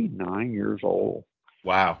 79 years old.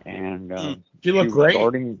 Wow. And she looked great.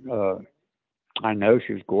 I know,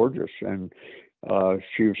 she was gorgeous, and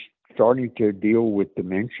she was starting to deal with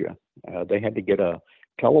dementia. They had to get a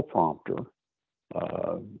teleprompter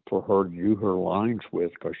for her to do her lines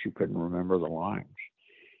with, because she couldn't remember the lines.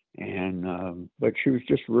 And but she was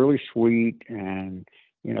just really sweet, and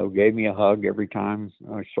gave me a hug every time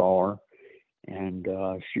I saw her, and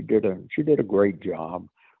she did a great job.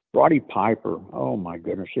 Roddy Piper, oh my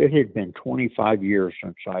goodness, it had been 25 years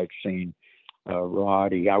since I'd seen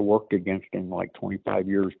Roddy. I worked against him like 25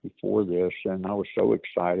 years before this, and I was so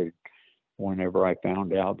excited whenever I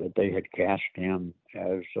found out that they had cast him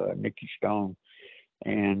as Nicky Stone.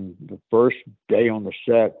 And the first day on the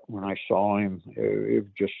set, when I saw him, it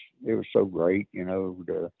was so great,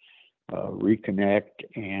 to reconnect.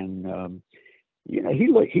 And he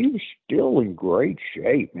was still in great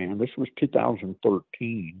shape, man. This was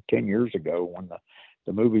 2013, 10 years ago, when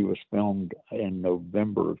the movie was filmed in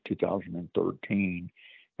November of 2013,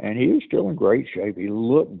 and he was still in great shape. He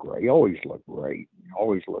looked great. He always looked great. He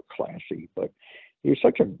always looked classy. But he was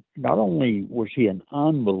not only was he an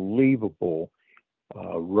unbelievable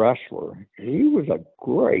wrestler, he was a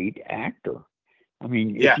great actor. I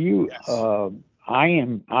mean, if you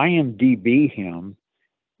IMDb him,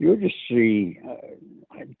 you'll just see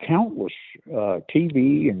countless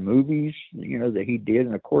TV and movies, that he did.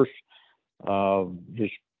 And of course, his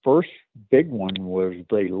first big one was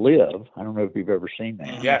They Live. I don't know if you've ever seen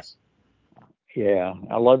that. Yes. Yeah,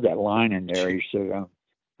 I love that line in there. He said,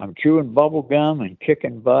 I'm chewing bubble gum and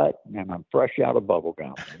kicking butt, and I'm fresh out of bubble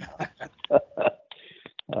gum.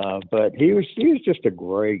 But he was just a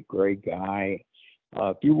great, great guy.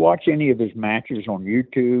 If you watch any of his matches on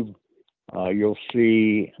YouTube, you'll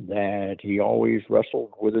see that he always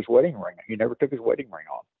wrestled with his wedding ring. He never took his wedding ring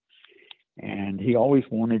off. And he always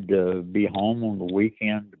wanted to be home on the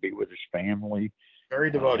weekend to be with his family. Very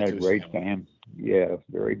devoted to his family. Yeah,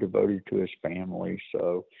 very devoted to his family.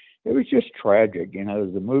 So it was just tragic.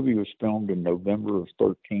 The movie was filmed in November of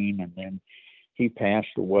 2013, and then he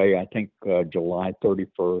passed away, I think, July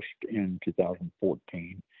 31st in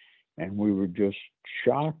 2014. And we were just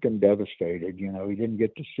shocked and devastated. He didn't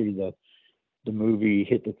get to see the movie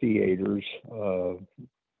hit the theaters.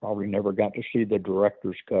 Probably never got to see the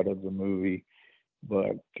director's cut of the movie.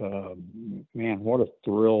 But, man, what a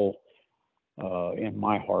thrill in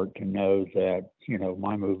my heart to know that,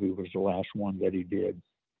 my movie was the last one that he did.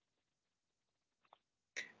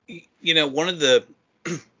 One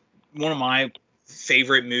of my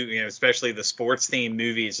favorite movies, especially the sports themed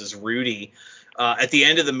movies, is Rudy. At the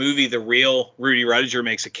end of the movie, the real Rudy Rudiger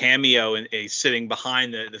makes a cameo and he's sitting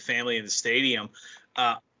behind the family in the stadium.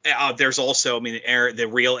 There's also, the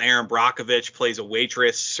real Aaron Brockovich plays a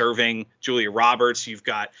waitress serving Julia Roberts. You've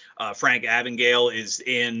got Frank Abagnale is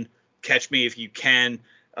in Catch Me If You Can.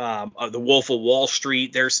 The Wolf of Wall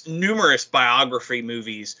Street. There's numerous biography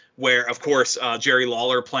movies where, of course, Jerry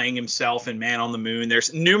Lawler playing himself in Man on the Moon.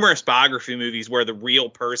 There's numerous biography movies where the real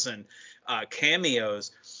person cameos.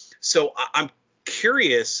 So I'm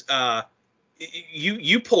curious.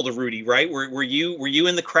 You pulled a Rudy, right? Were you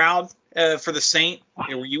in the crowd for The Saint?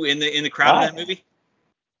 Were you in the crowd in that movie?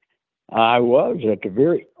 I was at the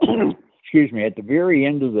very at the very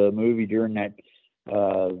end of the movie, during that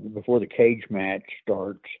before the cage match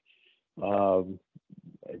starts.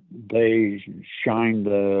 They shined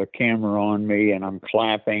the camera on me, and I'm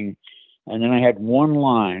clapping, and then I had one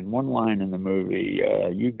line in the movie,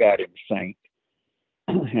 "You got him, Saint,"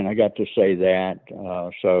 and I got to say that.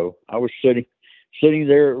 So I was sitting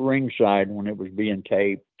there at ringside when it was being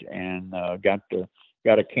taped, and got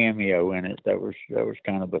a cameo in it. That was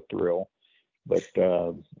kind of a thrill. But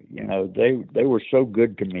they were so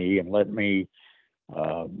good to me and let me.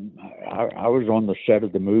 I was on the set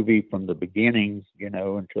of the movie from the beginning,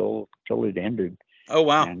 until it ended. Oh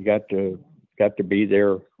wow! And got to be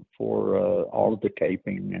there for all of the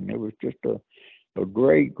taping, and it was just a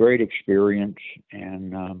great experience.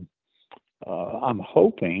 And I'm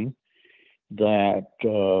hoping that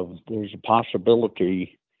there's a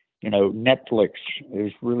possibility. Netflix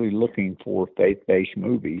is really looking for faith-based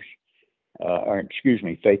movies,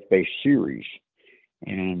 faith-based series.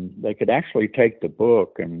 And they could actually take the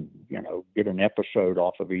book and get an episode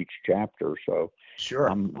off of each chapter. So sure,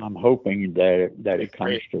 I'm hoping that it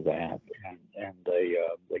comes to that, and they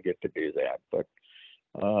get to do that. But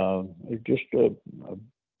it's just a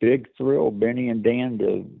big thrill, Benny and Dan,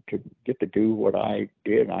 to get to do what I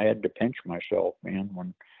did. I had to pinch myself, man,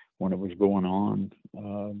 when it was going on.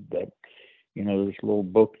 That this little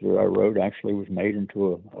book that I wrote actually was made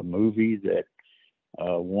into a movie that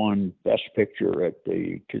won Best Picture at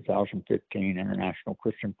the 2015 International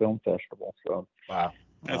Christian Film Festival. So wow,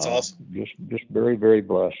 that's awesome. Just very, very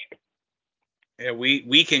blessed. Yeah,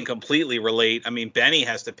 we can completely relate. I mean, Benny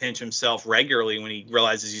has to pinch himself regularly when he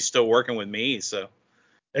realizes he's still working with me. So,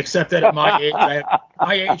 except that at my age, I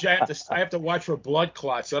have to watch for blood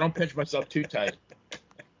clots, so I don't pinch myself too tight.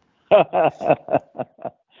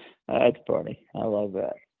 That's funny. I love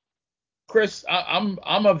that. Chris, I'm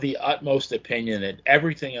of the utmost opinion that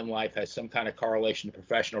everything in life has some kind of correlation to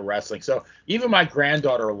professional wrestling. So even my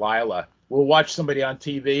granddaughter Lila will watch somebody on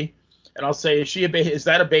TV, and I'll say, is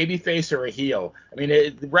that a baby face or a heel? I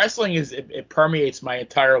mean, wrestling it permeates my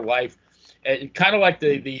entire life, kind of like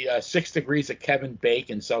the 6 Degrees of Kevin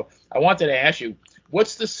Bacon. So I wanted to ask you,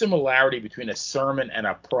 what's the similarity between a sermon and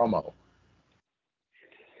a promo?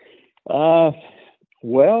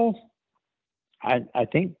 Well, I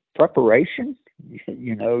think preparation.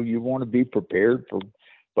 You want to be prepared for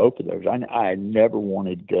both of those. I never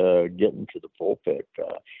wanted to get into the pulpit.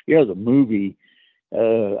 The movie,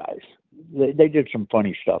 they did some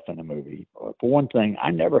funny stuff in the movie. For one thing,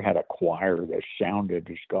 I never had a choir that sounded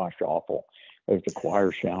as gosh awful as the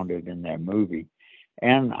choir sounded in that movie.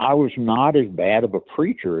 And I was not as bad of a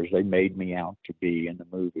preacher as they made me out to be in the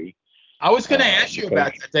movie. I was going to ask you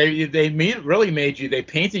about that. They they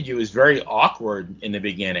painted you as very awkward in the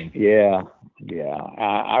beginning. Yeah.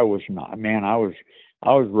 I was not, man. I was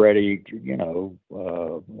ready to,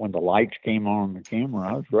 when the lights came on the camera,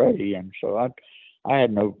 I was ready, and so I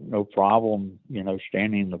had no problem,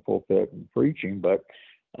 standing in the pulpit and preaching, but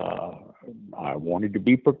I wanted to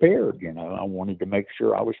be prepared. I wanted to make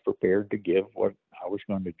sure I was prepared to give what I was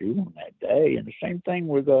going to do on that day, and the same thing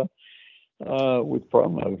with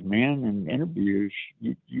promos, man, and interviews.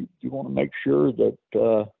 You want to make sure that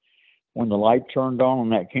when the light turned on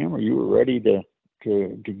that camera, you were ready to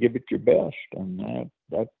give it your best, and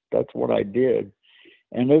that's what I did.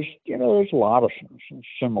 And there's a lot of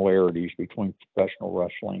similarities between professional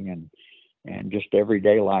wrestling and just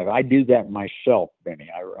everyday life. I do that myself, Benny.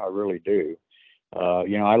 I really do.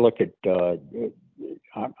 I look at.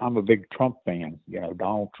 I'm a big Trump fan.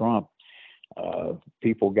 Donald Trump.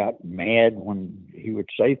 People got mad when he would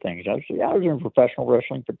say things. I was in professional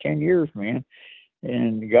wrestling for 10 years, man,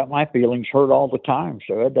 and got my feelings hurt all the time.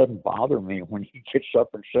 So it doesn't bother me when he gets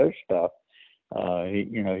up and says stuff.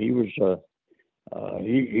 He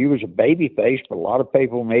was a baby face, but a lot of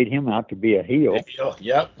people made him out to be a heel.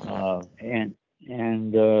 Yep. And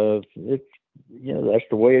it's that's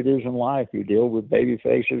the way it is in life. You deal with baby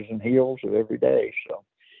faces and heels every day. So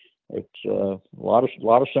it's a lot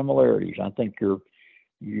of similarities. I think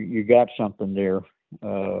you got something there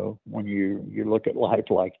when you look at life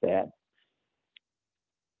like that.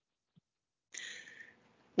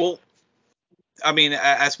 Well, I mean,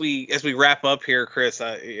 as we wrap up here, Chris,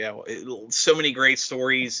 so many great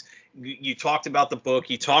stories. You talked about the book,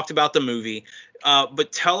 you talked about the movie,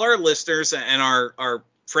 but tell our listeners and our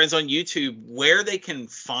friends on YouTube where they can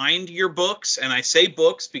find your books. And I say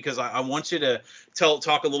books because I want you to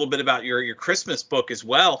talk a little bit about your Christmas book as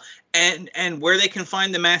well, and where they can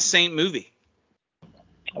find the Masked Saint movie.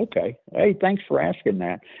 Okay. Hey, thanks for asking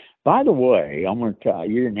that. By the way, I'm going to tell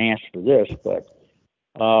you, didn't ask for this, but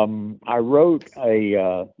I wrote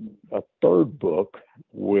a third book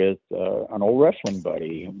with an old wrestling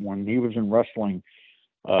buddy. When he was in wrestling,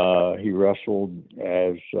 he wrestled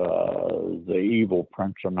as the evil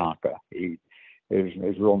Prince Anaka. His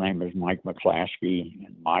real name is Mike McClaskey,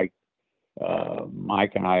 and Mike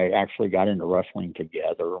and I actually got into wrestling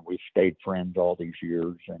together. We've stayed friends all these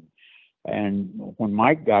years, and when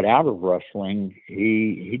Mike got out of wrestling,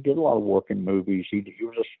 he did a lot of work in movies. He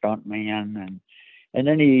was a stunt man, and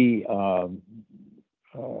then he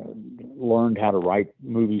learned how to write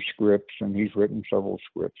movie scripts, and he's written several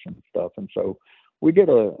scripts and stuff. And so we did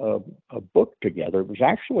a book together. It was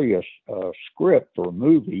actually a script for a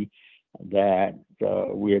movie that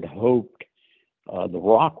we had hoped The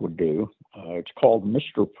Rock would do. It's called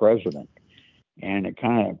Mr. President, and it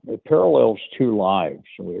parallels two lives.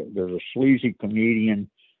 So there's a sleazy comedian.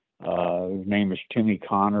 His name is Timmy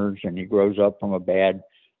Connors, and he grows up from a bad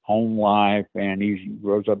home life, and he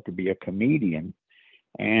grows up to be a comedian.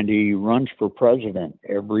 And he runs for president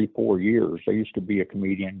every 4 years. There used to be a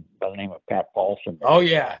comedian by the name of Pat Paulson. Oh,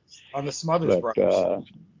 yeah, on the Smothers Brothers.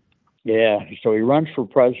 Yeah, so he runs for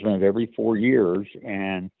president every 4 years,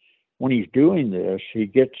 and when he's doing this, he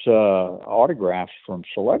gets autographs from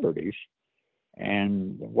celebrities,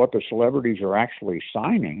 and what the celebrities are actually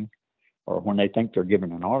signing, or when they think they're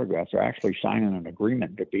giving an autograph, they're actually signing an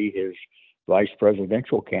agreement to be his vice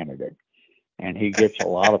presidential candidate. And he gets a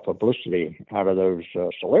lot of publicity out of those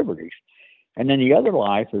celebrities. And then the other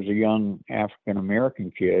life is a young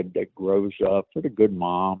African-American kid that grows up with a good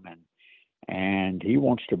mom, and he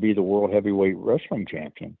wants to be the world heavyweight wrestling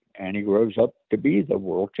champion. And he grows up to be the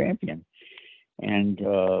world champion. And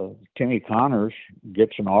Timmy Connors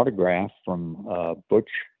gets an autograph from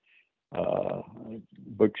Butch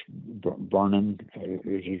Vernon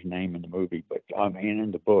is his name in the movie, but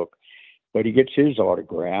in the book. But he gets his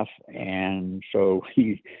autograph, and so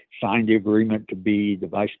he signed the agreement to be the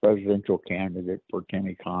vice presidential candidate for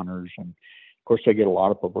Timmy Connors. And, of course, they get a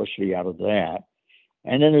lot of publicity out of that.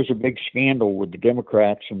 And then there's a big scandal with the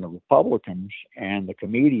Democrats and the Republicans, and the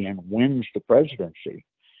comedian wins the presidency.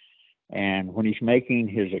 And when he's making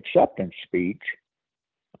his acceptance speech,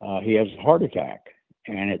 he has a heart attack,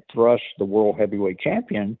 and it thrusts the world heavyweight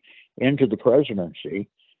champion into the presidency.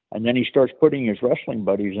 And then he starts putting his wrestling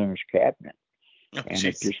buddies in his cabinet, and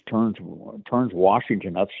it just turns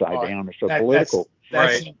Washington upside down. It's a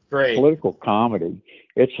that's great political comedy.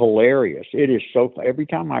 It's hilarious. It is so. Every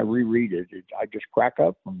time I reread it, I just crack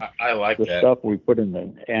up from I like the that stuff we put in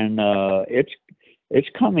there. And it's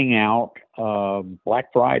coming out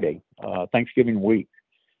Black Friday, Thanksgiving week.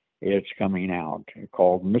 It's coming out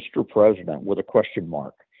called Mr. President with a question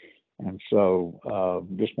mark. And so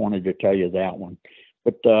just wanted to tell you that one.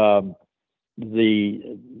 But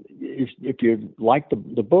if you like the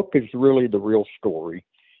book is really the real story.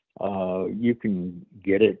 You can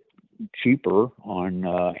get it cheaper on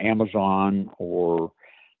Amazon or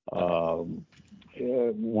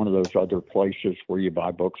one of those other places where you buy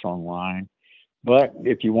books online. But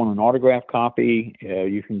if you want an autographed copy,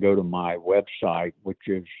 you can go to my website, which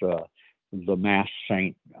is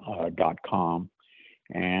themasksaint.com,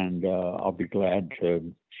 and I'll be glad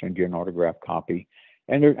to send you an autographed copy.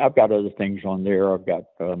 And I've got other things on there. I've got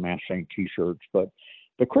Masked Saint T-shirts. But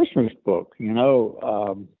the Christmas book, you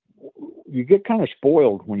get kind of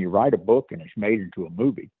spoiled when you write a book and it's made into a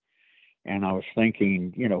movie. And I was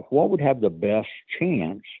thinking, what would have the best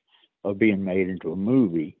chance of being made into a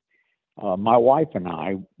movie? My wife and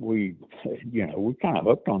I, we kind of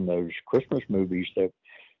hooked on those Christmas movies that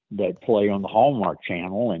play on the Hallmark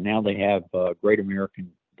Channel, and now they have the Great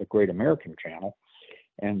American Channel,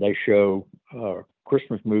 and they show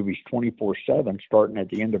Christmas movies 24/7 starting at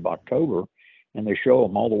the end of October, and they show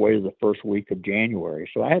them all the way to the first week of January.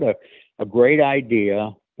 So I had a great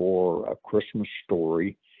idea for a Christmas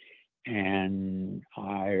story, and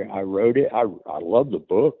I wrote it. I love the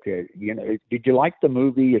book. Did you like the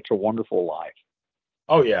movie It's a Wonderful Life?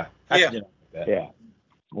 Oh yeah. Yeah.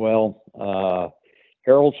 Well,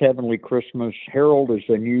 Harold's Heavenly Christmas. Harold is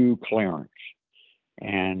the new Clarence,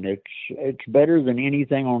 and it's better than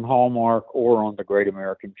anything on Hallmark or on the Great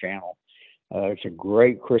American Channel. It's a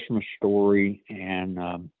great Christmas story, and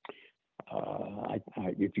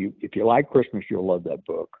if you like Christmas, you'll love that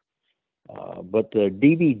book. But the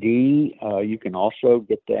DVD, you can also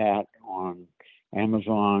get that on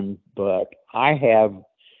Amazon. But I have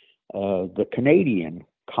the Canadian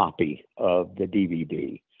copy of the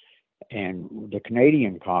DVD. And the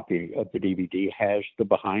Canadian copy of the DVD has the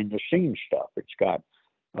behind-the-scenes stuff. It's got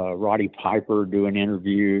Roddy Piper doing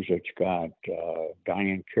interviews. It's got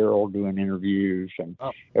Diane Carroll doing interviews. And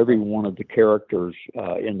every one of the characters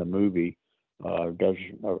in the movie does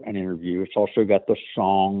an interview. It's also got the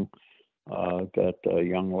song that the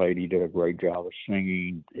young lady did a great job of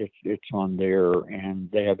singing. It's on there,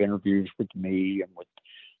 and they have interviews with me and with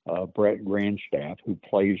Brett Grandstaff, who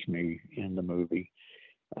plays me in the movie.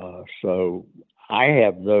 So I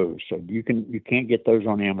have those. So you can't get those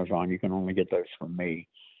on Amazon. You can only get those from me.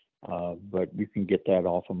 But you can get that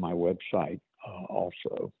off of my website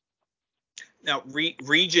also. Now,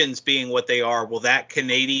 regions being what they are, will that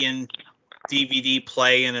Canadian DVD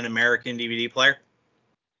play in an American DVD player?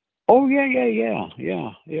 Oh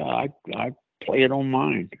yeah. I play it on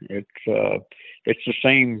mine. It's the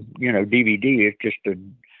same, DVD.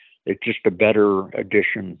 It's just a better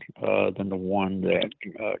edition than the one that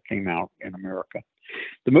came out in America.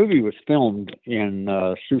 The movie was filmed in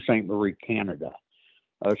Sault Ste. Marie, Canada.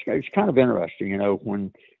 It's kind of interesting,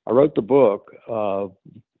 when I wrote the book,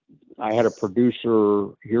 I had a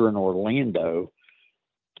producer here in Orlando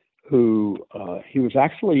who he was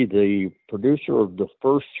actually the producer of the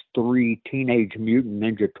first 3 Teenage Mutant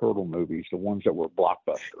Ninja Turtle movies, the ones that were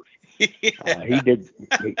blockbusters. Yeah.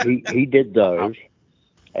 He did those,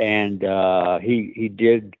 and he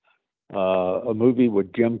did a movie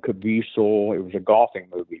with Jim Caviezel. It was a golfing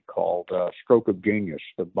movie called Stroke of Genius,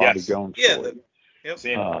 the Bobby Yes. Jones Yeah.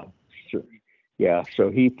 story. Yep. So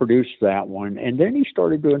he produced that one, and then he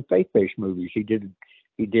started doing faith-based movies. He did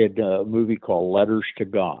a movie called Letters to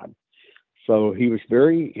God. So he was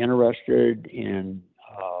very interested in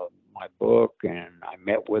my book, and I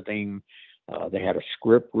met with him. They had a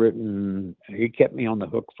script written. He kept me on the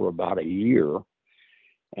hook for about a year,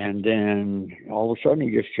 and then all of a sudden he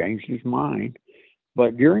just changed his mind.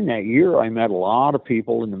 But during that year, I met a lot of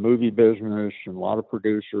people in the movie business and a lot of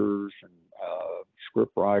producers and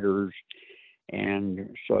script writers.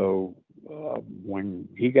 And so when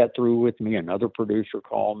he got through with me, another producer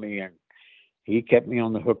called me, and he kept me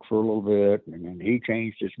on the hook for a little bit, and then he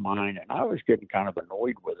changed his mind, and I was getting kind of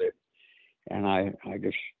annoyed with it. And I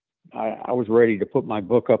was ready to put my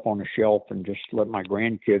book up on the shelf and just let my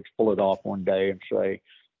grandkids pull it off one day and say,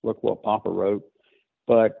 look what Papa wrote.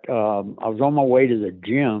 But I was on my way to the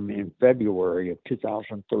gym in February of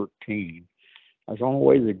 2013. I was on my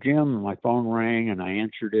way to the gym, and my phone rang, and I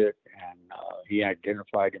answered it, and he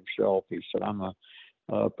identified himself. He said, I'm a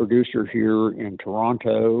producer here in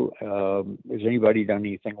Toronto. Has anybody done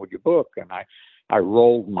anything with your book? And I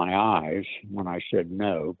rolled my eyes when I said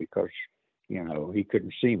no, because, he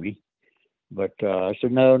couldn't see me. But I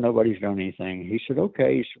said, no, nobody's done anything. He said,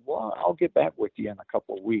 okay. He said, well, I'll get back with you in a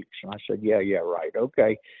couple of weeks. And I said, yeah, right.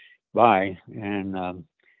 Okay, bye.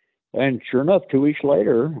 And sure enough, 2 weeks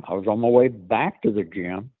later, I was on my way back to the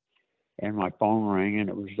gym, and my phone rang, and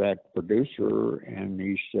it was that producer. And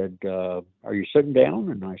he said, are you sitting down?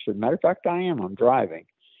 And I said, matter of fact, I am. I'm driving.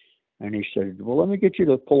 And he said, well, let me get you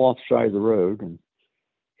to pull off the side of the road. And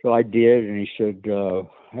so I did. And he said,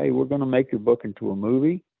 hey, we're going to make your book into a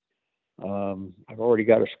movie. I've already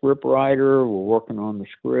got a script writer. We're working on the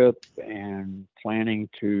script and planning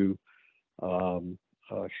to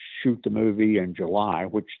shoot the movie in July,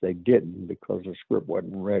 which they didn't because the script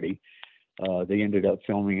wasn't ready. They ended up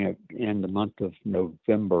filming it in the month of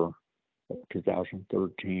November of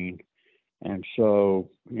 2013. And so,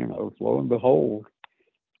 lo and behold,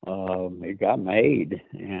 it got made.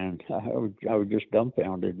 And I was just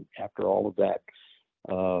dumbfounded after all of that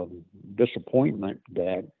disappointment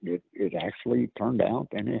that it actually turned out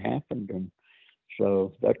and it happened. And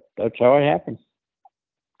so that's how it happened.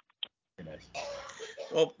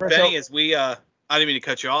 Well, Benny, as we I didn't mean to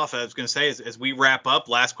cut you off. I was going to say, as we wrap up,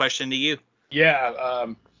 last question to you. Yeah,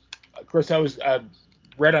 Chris, I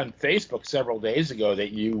read on Facebook several days ago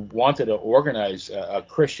that you wanted to organize a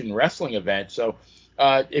Christian wrestling event. So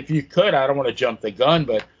if you could, I don't want to jump the gun,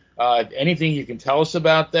 but anything you can tell us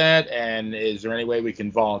about that, and is there any way we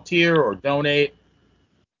can volunteer or donate?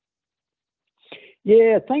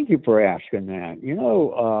 Yeah, thank you for asking that.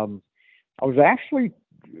 I was actually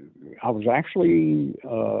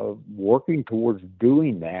working towards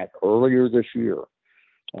doing that earlier this year.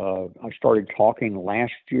 I started talking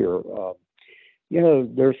last year.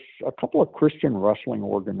 There's a couple of Christian wrestling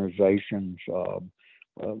organizations.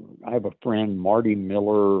 I have a friend, Marty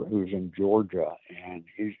Miller, who's in Georgia, and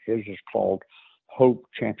his is called Hope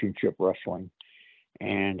Championship Wrestling.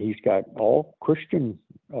 And he's got all Christian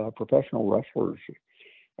professional wrestlers.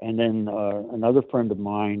 And then another friend of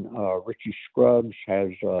mine, Richie Scruggs,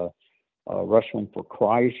 has Wrestling for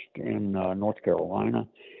Christ in North Carolina.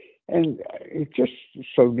 And it's just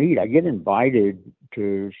so neat. I get invited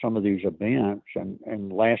to some of these events.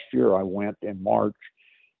 And last year I went in March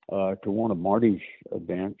to one of Marty's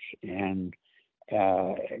events. And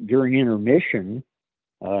during intermission,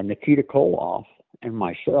 Nikita Koloff and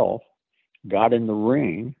myself got in the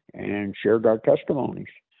ring and shared our testimonies.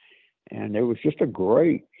 And it was just a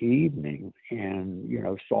great evening, and,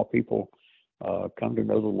 saw people come to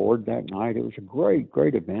know the Lord that night. It was a great,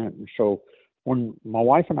 great event. And so when my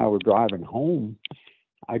wife and I were driving home,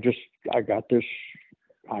 I got this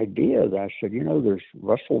idea that I said, there's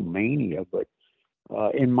WrestleMania, but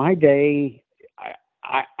in my day,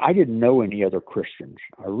 I didn't know any other Christians.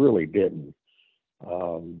 I really didn't.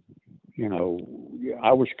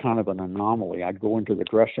 I was kind of an anomaly. I'd go into the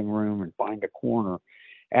dressing room and find a corner.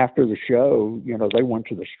 After the show, they went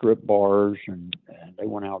to the strip bars and they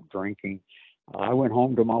went out drinking. I went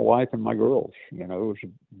home to my wife and my girls. It was a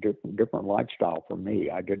different lifestyle for me.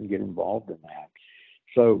 I didn't get involved in that.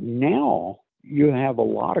 So now you have a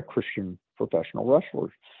lot of Christian professional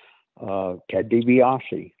wrestlers. Ted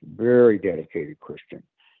DiBiase, very dedicated Christian,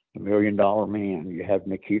 $1 Million Man. You have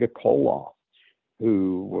Nikita Koloff,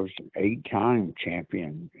 who was 8-time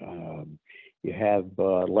champion. You have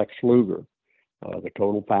Lex Luger, the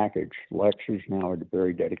total package. Lex is now a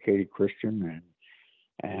very dedicated Christian,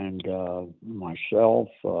 and myself.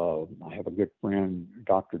 I have a good friend,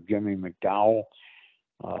 Dr. Jimmy McDowell.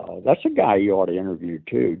 That's a guy you ought to interview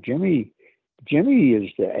too. Jimmy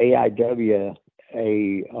is the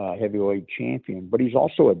AIWA heavyweight champion, but he's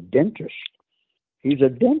also a dentist. He's a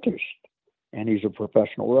dentist, and he's a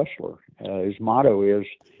professional wrestler. His motto is,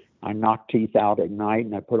 "I knock teeth out at night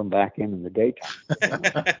and I put them back in the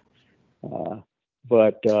daytime."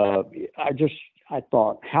 But I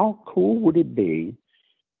thought, how cool would it be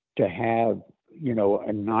to have,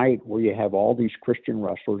 a night where you have all these Christian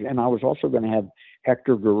wrestlers, and I was also going to have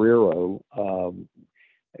Hector Guerrero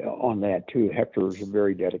on that too. Hector is a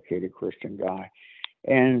very dedicated Christian guy,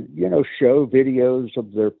 and show videos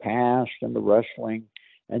of their past and the wrestling,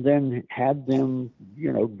 and then have them,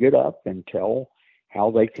 get up and tell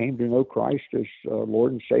how they came to know Christ as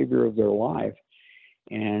Lord and Savior of their life,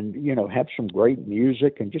 and have some great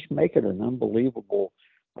music and just make it an unbelievable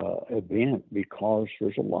event, because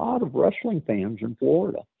there's a lot of wrestling fans in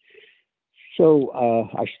Florida. So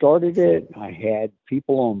I started it. I had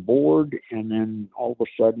people on board, and then all of a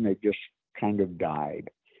sudden it just kind of died,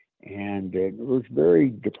 and it was very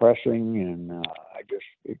depressing. And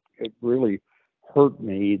it really hurt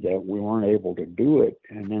me that we weren't able to do it.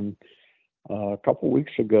 And then a couple of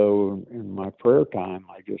weeks ago in my prayer time,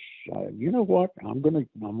 I just, you know what? I'm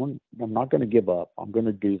not going to give up. I'm going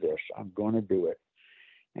to do this. I'm going to do it.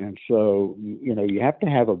 And so, you have to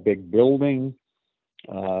have a big building.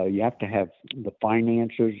 You have to have the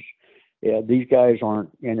finances. Yeah, these guys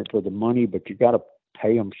aren't in it for the money, but you got to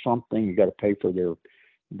pay them something. You got to pay for their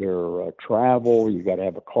travel. You got to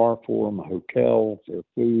have a car for them, a hotel, their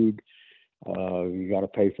food. You got to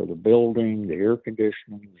pay for the building, the air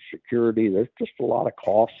conditioning, the security. There's just a lot of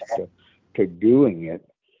cost to doing it.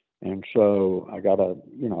 And so I've got to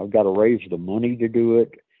raise the money to do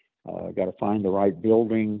it. Got to find the right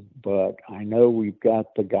building, but I know we've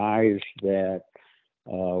got the guys that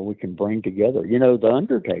we can bring together. The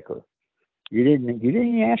Undertaker. You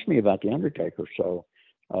didn't ask me about the Undertaker. So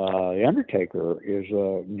the Undertaker is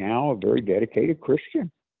now a very dedicated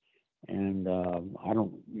Christian, and I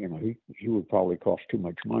don't. He would probably cost too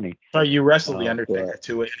much money. So you wrestled the Undertaker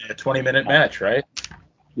in a 20-minute match, right?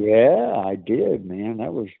 Yeah, I did, man.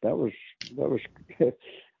 That was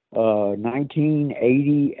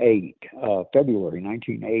 1988, February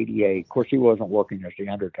 1988. Of course, he wasn't working as the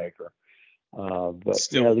Undertaker, but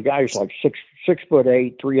Still. the guy's like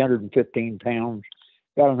 6'8", 315 pounds,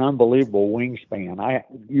 got an unbelievable wingspan.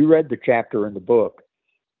 You read the chapter in the book.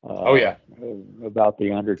 Oh yeah, about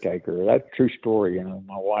the Undertaker. That's a true story.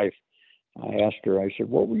 My wife, I asked her, I said,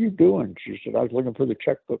 "What were you doing?" She said, "I was looking for the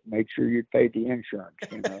checkbook, made sure you'd paid the insurance."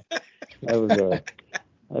 That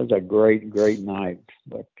was a great night.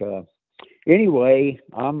 But anyway,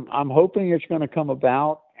 I'm hoping it's going to come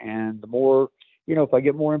about, and the more, if I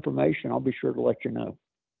get more information, I'll be sure to let you know.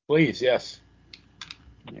 Please, yes.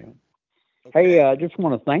 Yeah. Okay. Hey, I just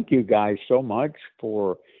want to thank you guys so much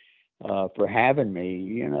for having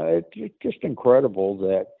me. It's just incredible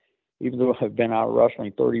that even though I've been out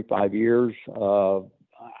wrestling 35 years,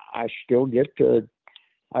 I still get to.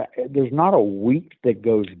 There's not a week that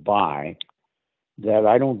goes by that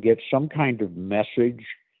I don't get some kind of message,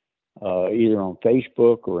 either on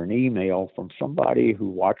Facebook or an email from somebody who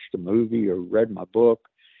watched the movie or read my book.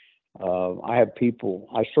 I have people,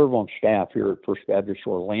 I serve on staff here at First Baptist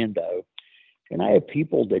Orlando, and I have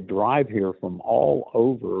people that drive here from all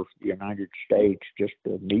over the United States just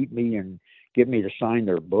to meet me and get me to sign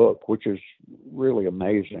their book, which is really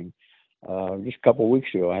amazing. Just a couple of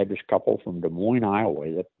weeks ago, I had this couple from Des Moines,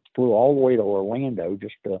 Iowa, that flew all the way to Orlando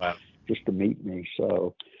just to meet me.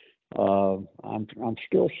 So I'm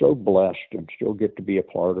still so blessed and still get to be a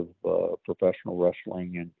part of professional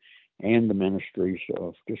wrestling and the ministry.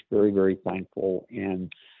 So just very, very thankful.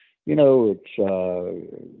 And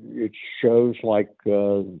it's shows like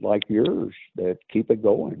yours that keep it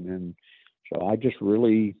going. And so I just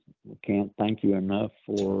really can't thank you enough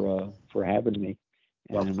for having me.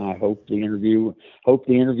 And I hope the interview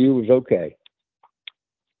was okay.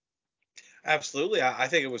 Absolutely. I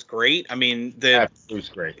think it was great. I mean, It was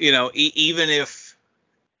great. Even if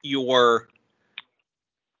you're,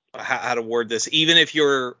 how to word this, even if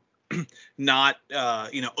you're not,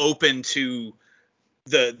 open to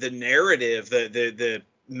the narrative, the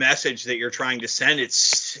message that you're trying to send, it's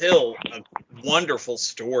still a wonderful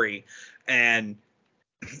story. And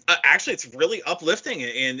actually, it's really uplifting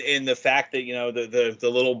in the fact that, the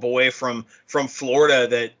little boy from Florida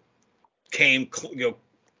that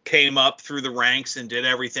came up through the ranks and did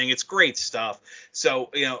everything. It's great stuff. So,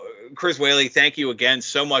 Chris Whaley, thank you again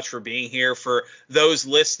so much for being here. For those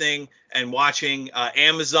listening and watching,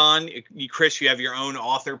 Amazon, Chris, you have your own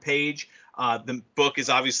author page. The book is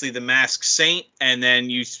obviously The Masked Saint, and then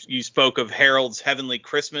you spoke of Harold's Heavenly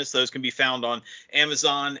Christmas. Those can be found on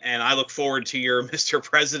Amazon, and I look forward to your Mr.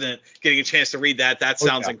 President getting a chance to read that. That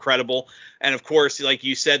sounds incredible. And of course, like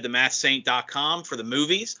you said, themasksaint.com for the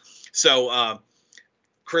movies. So,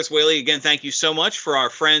 Chris Whaley, again, thank you so much. For our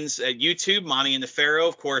friends at YouTube, Monty and the Pharaoh,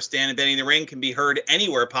 of course, Dan and Benny in the Ring can be heard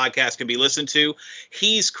anywhere podcasts can be listened to.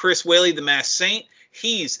 He's Chris Whaley, the Masked Saint.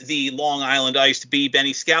 He's the Long Island Iced B,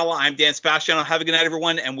 Benny Scala. I'm Dan Sebastiano. Have a good night,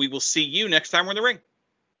 everyone, and we will see you next time we're in the ring.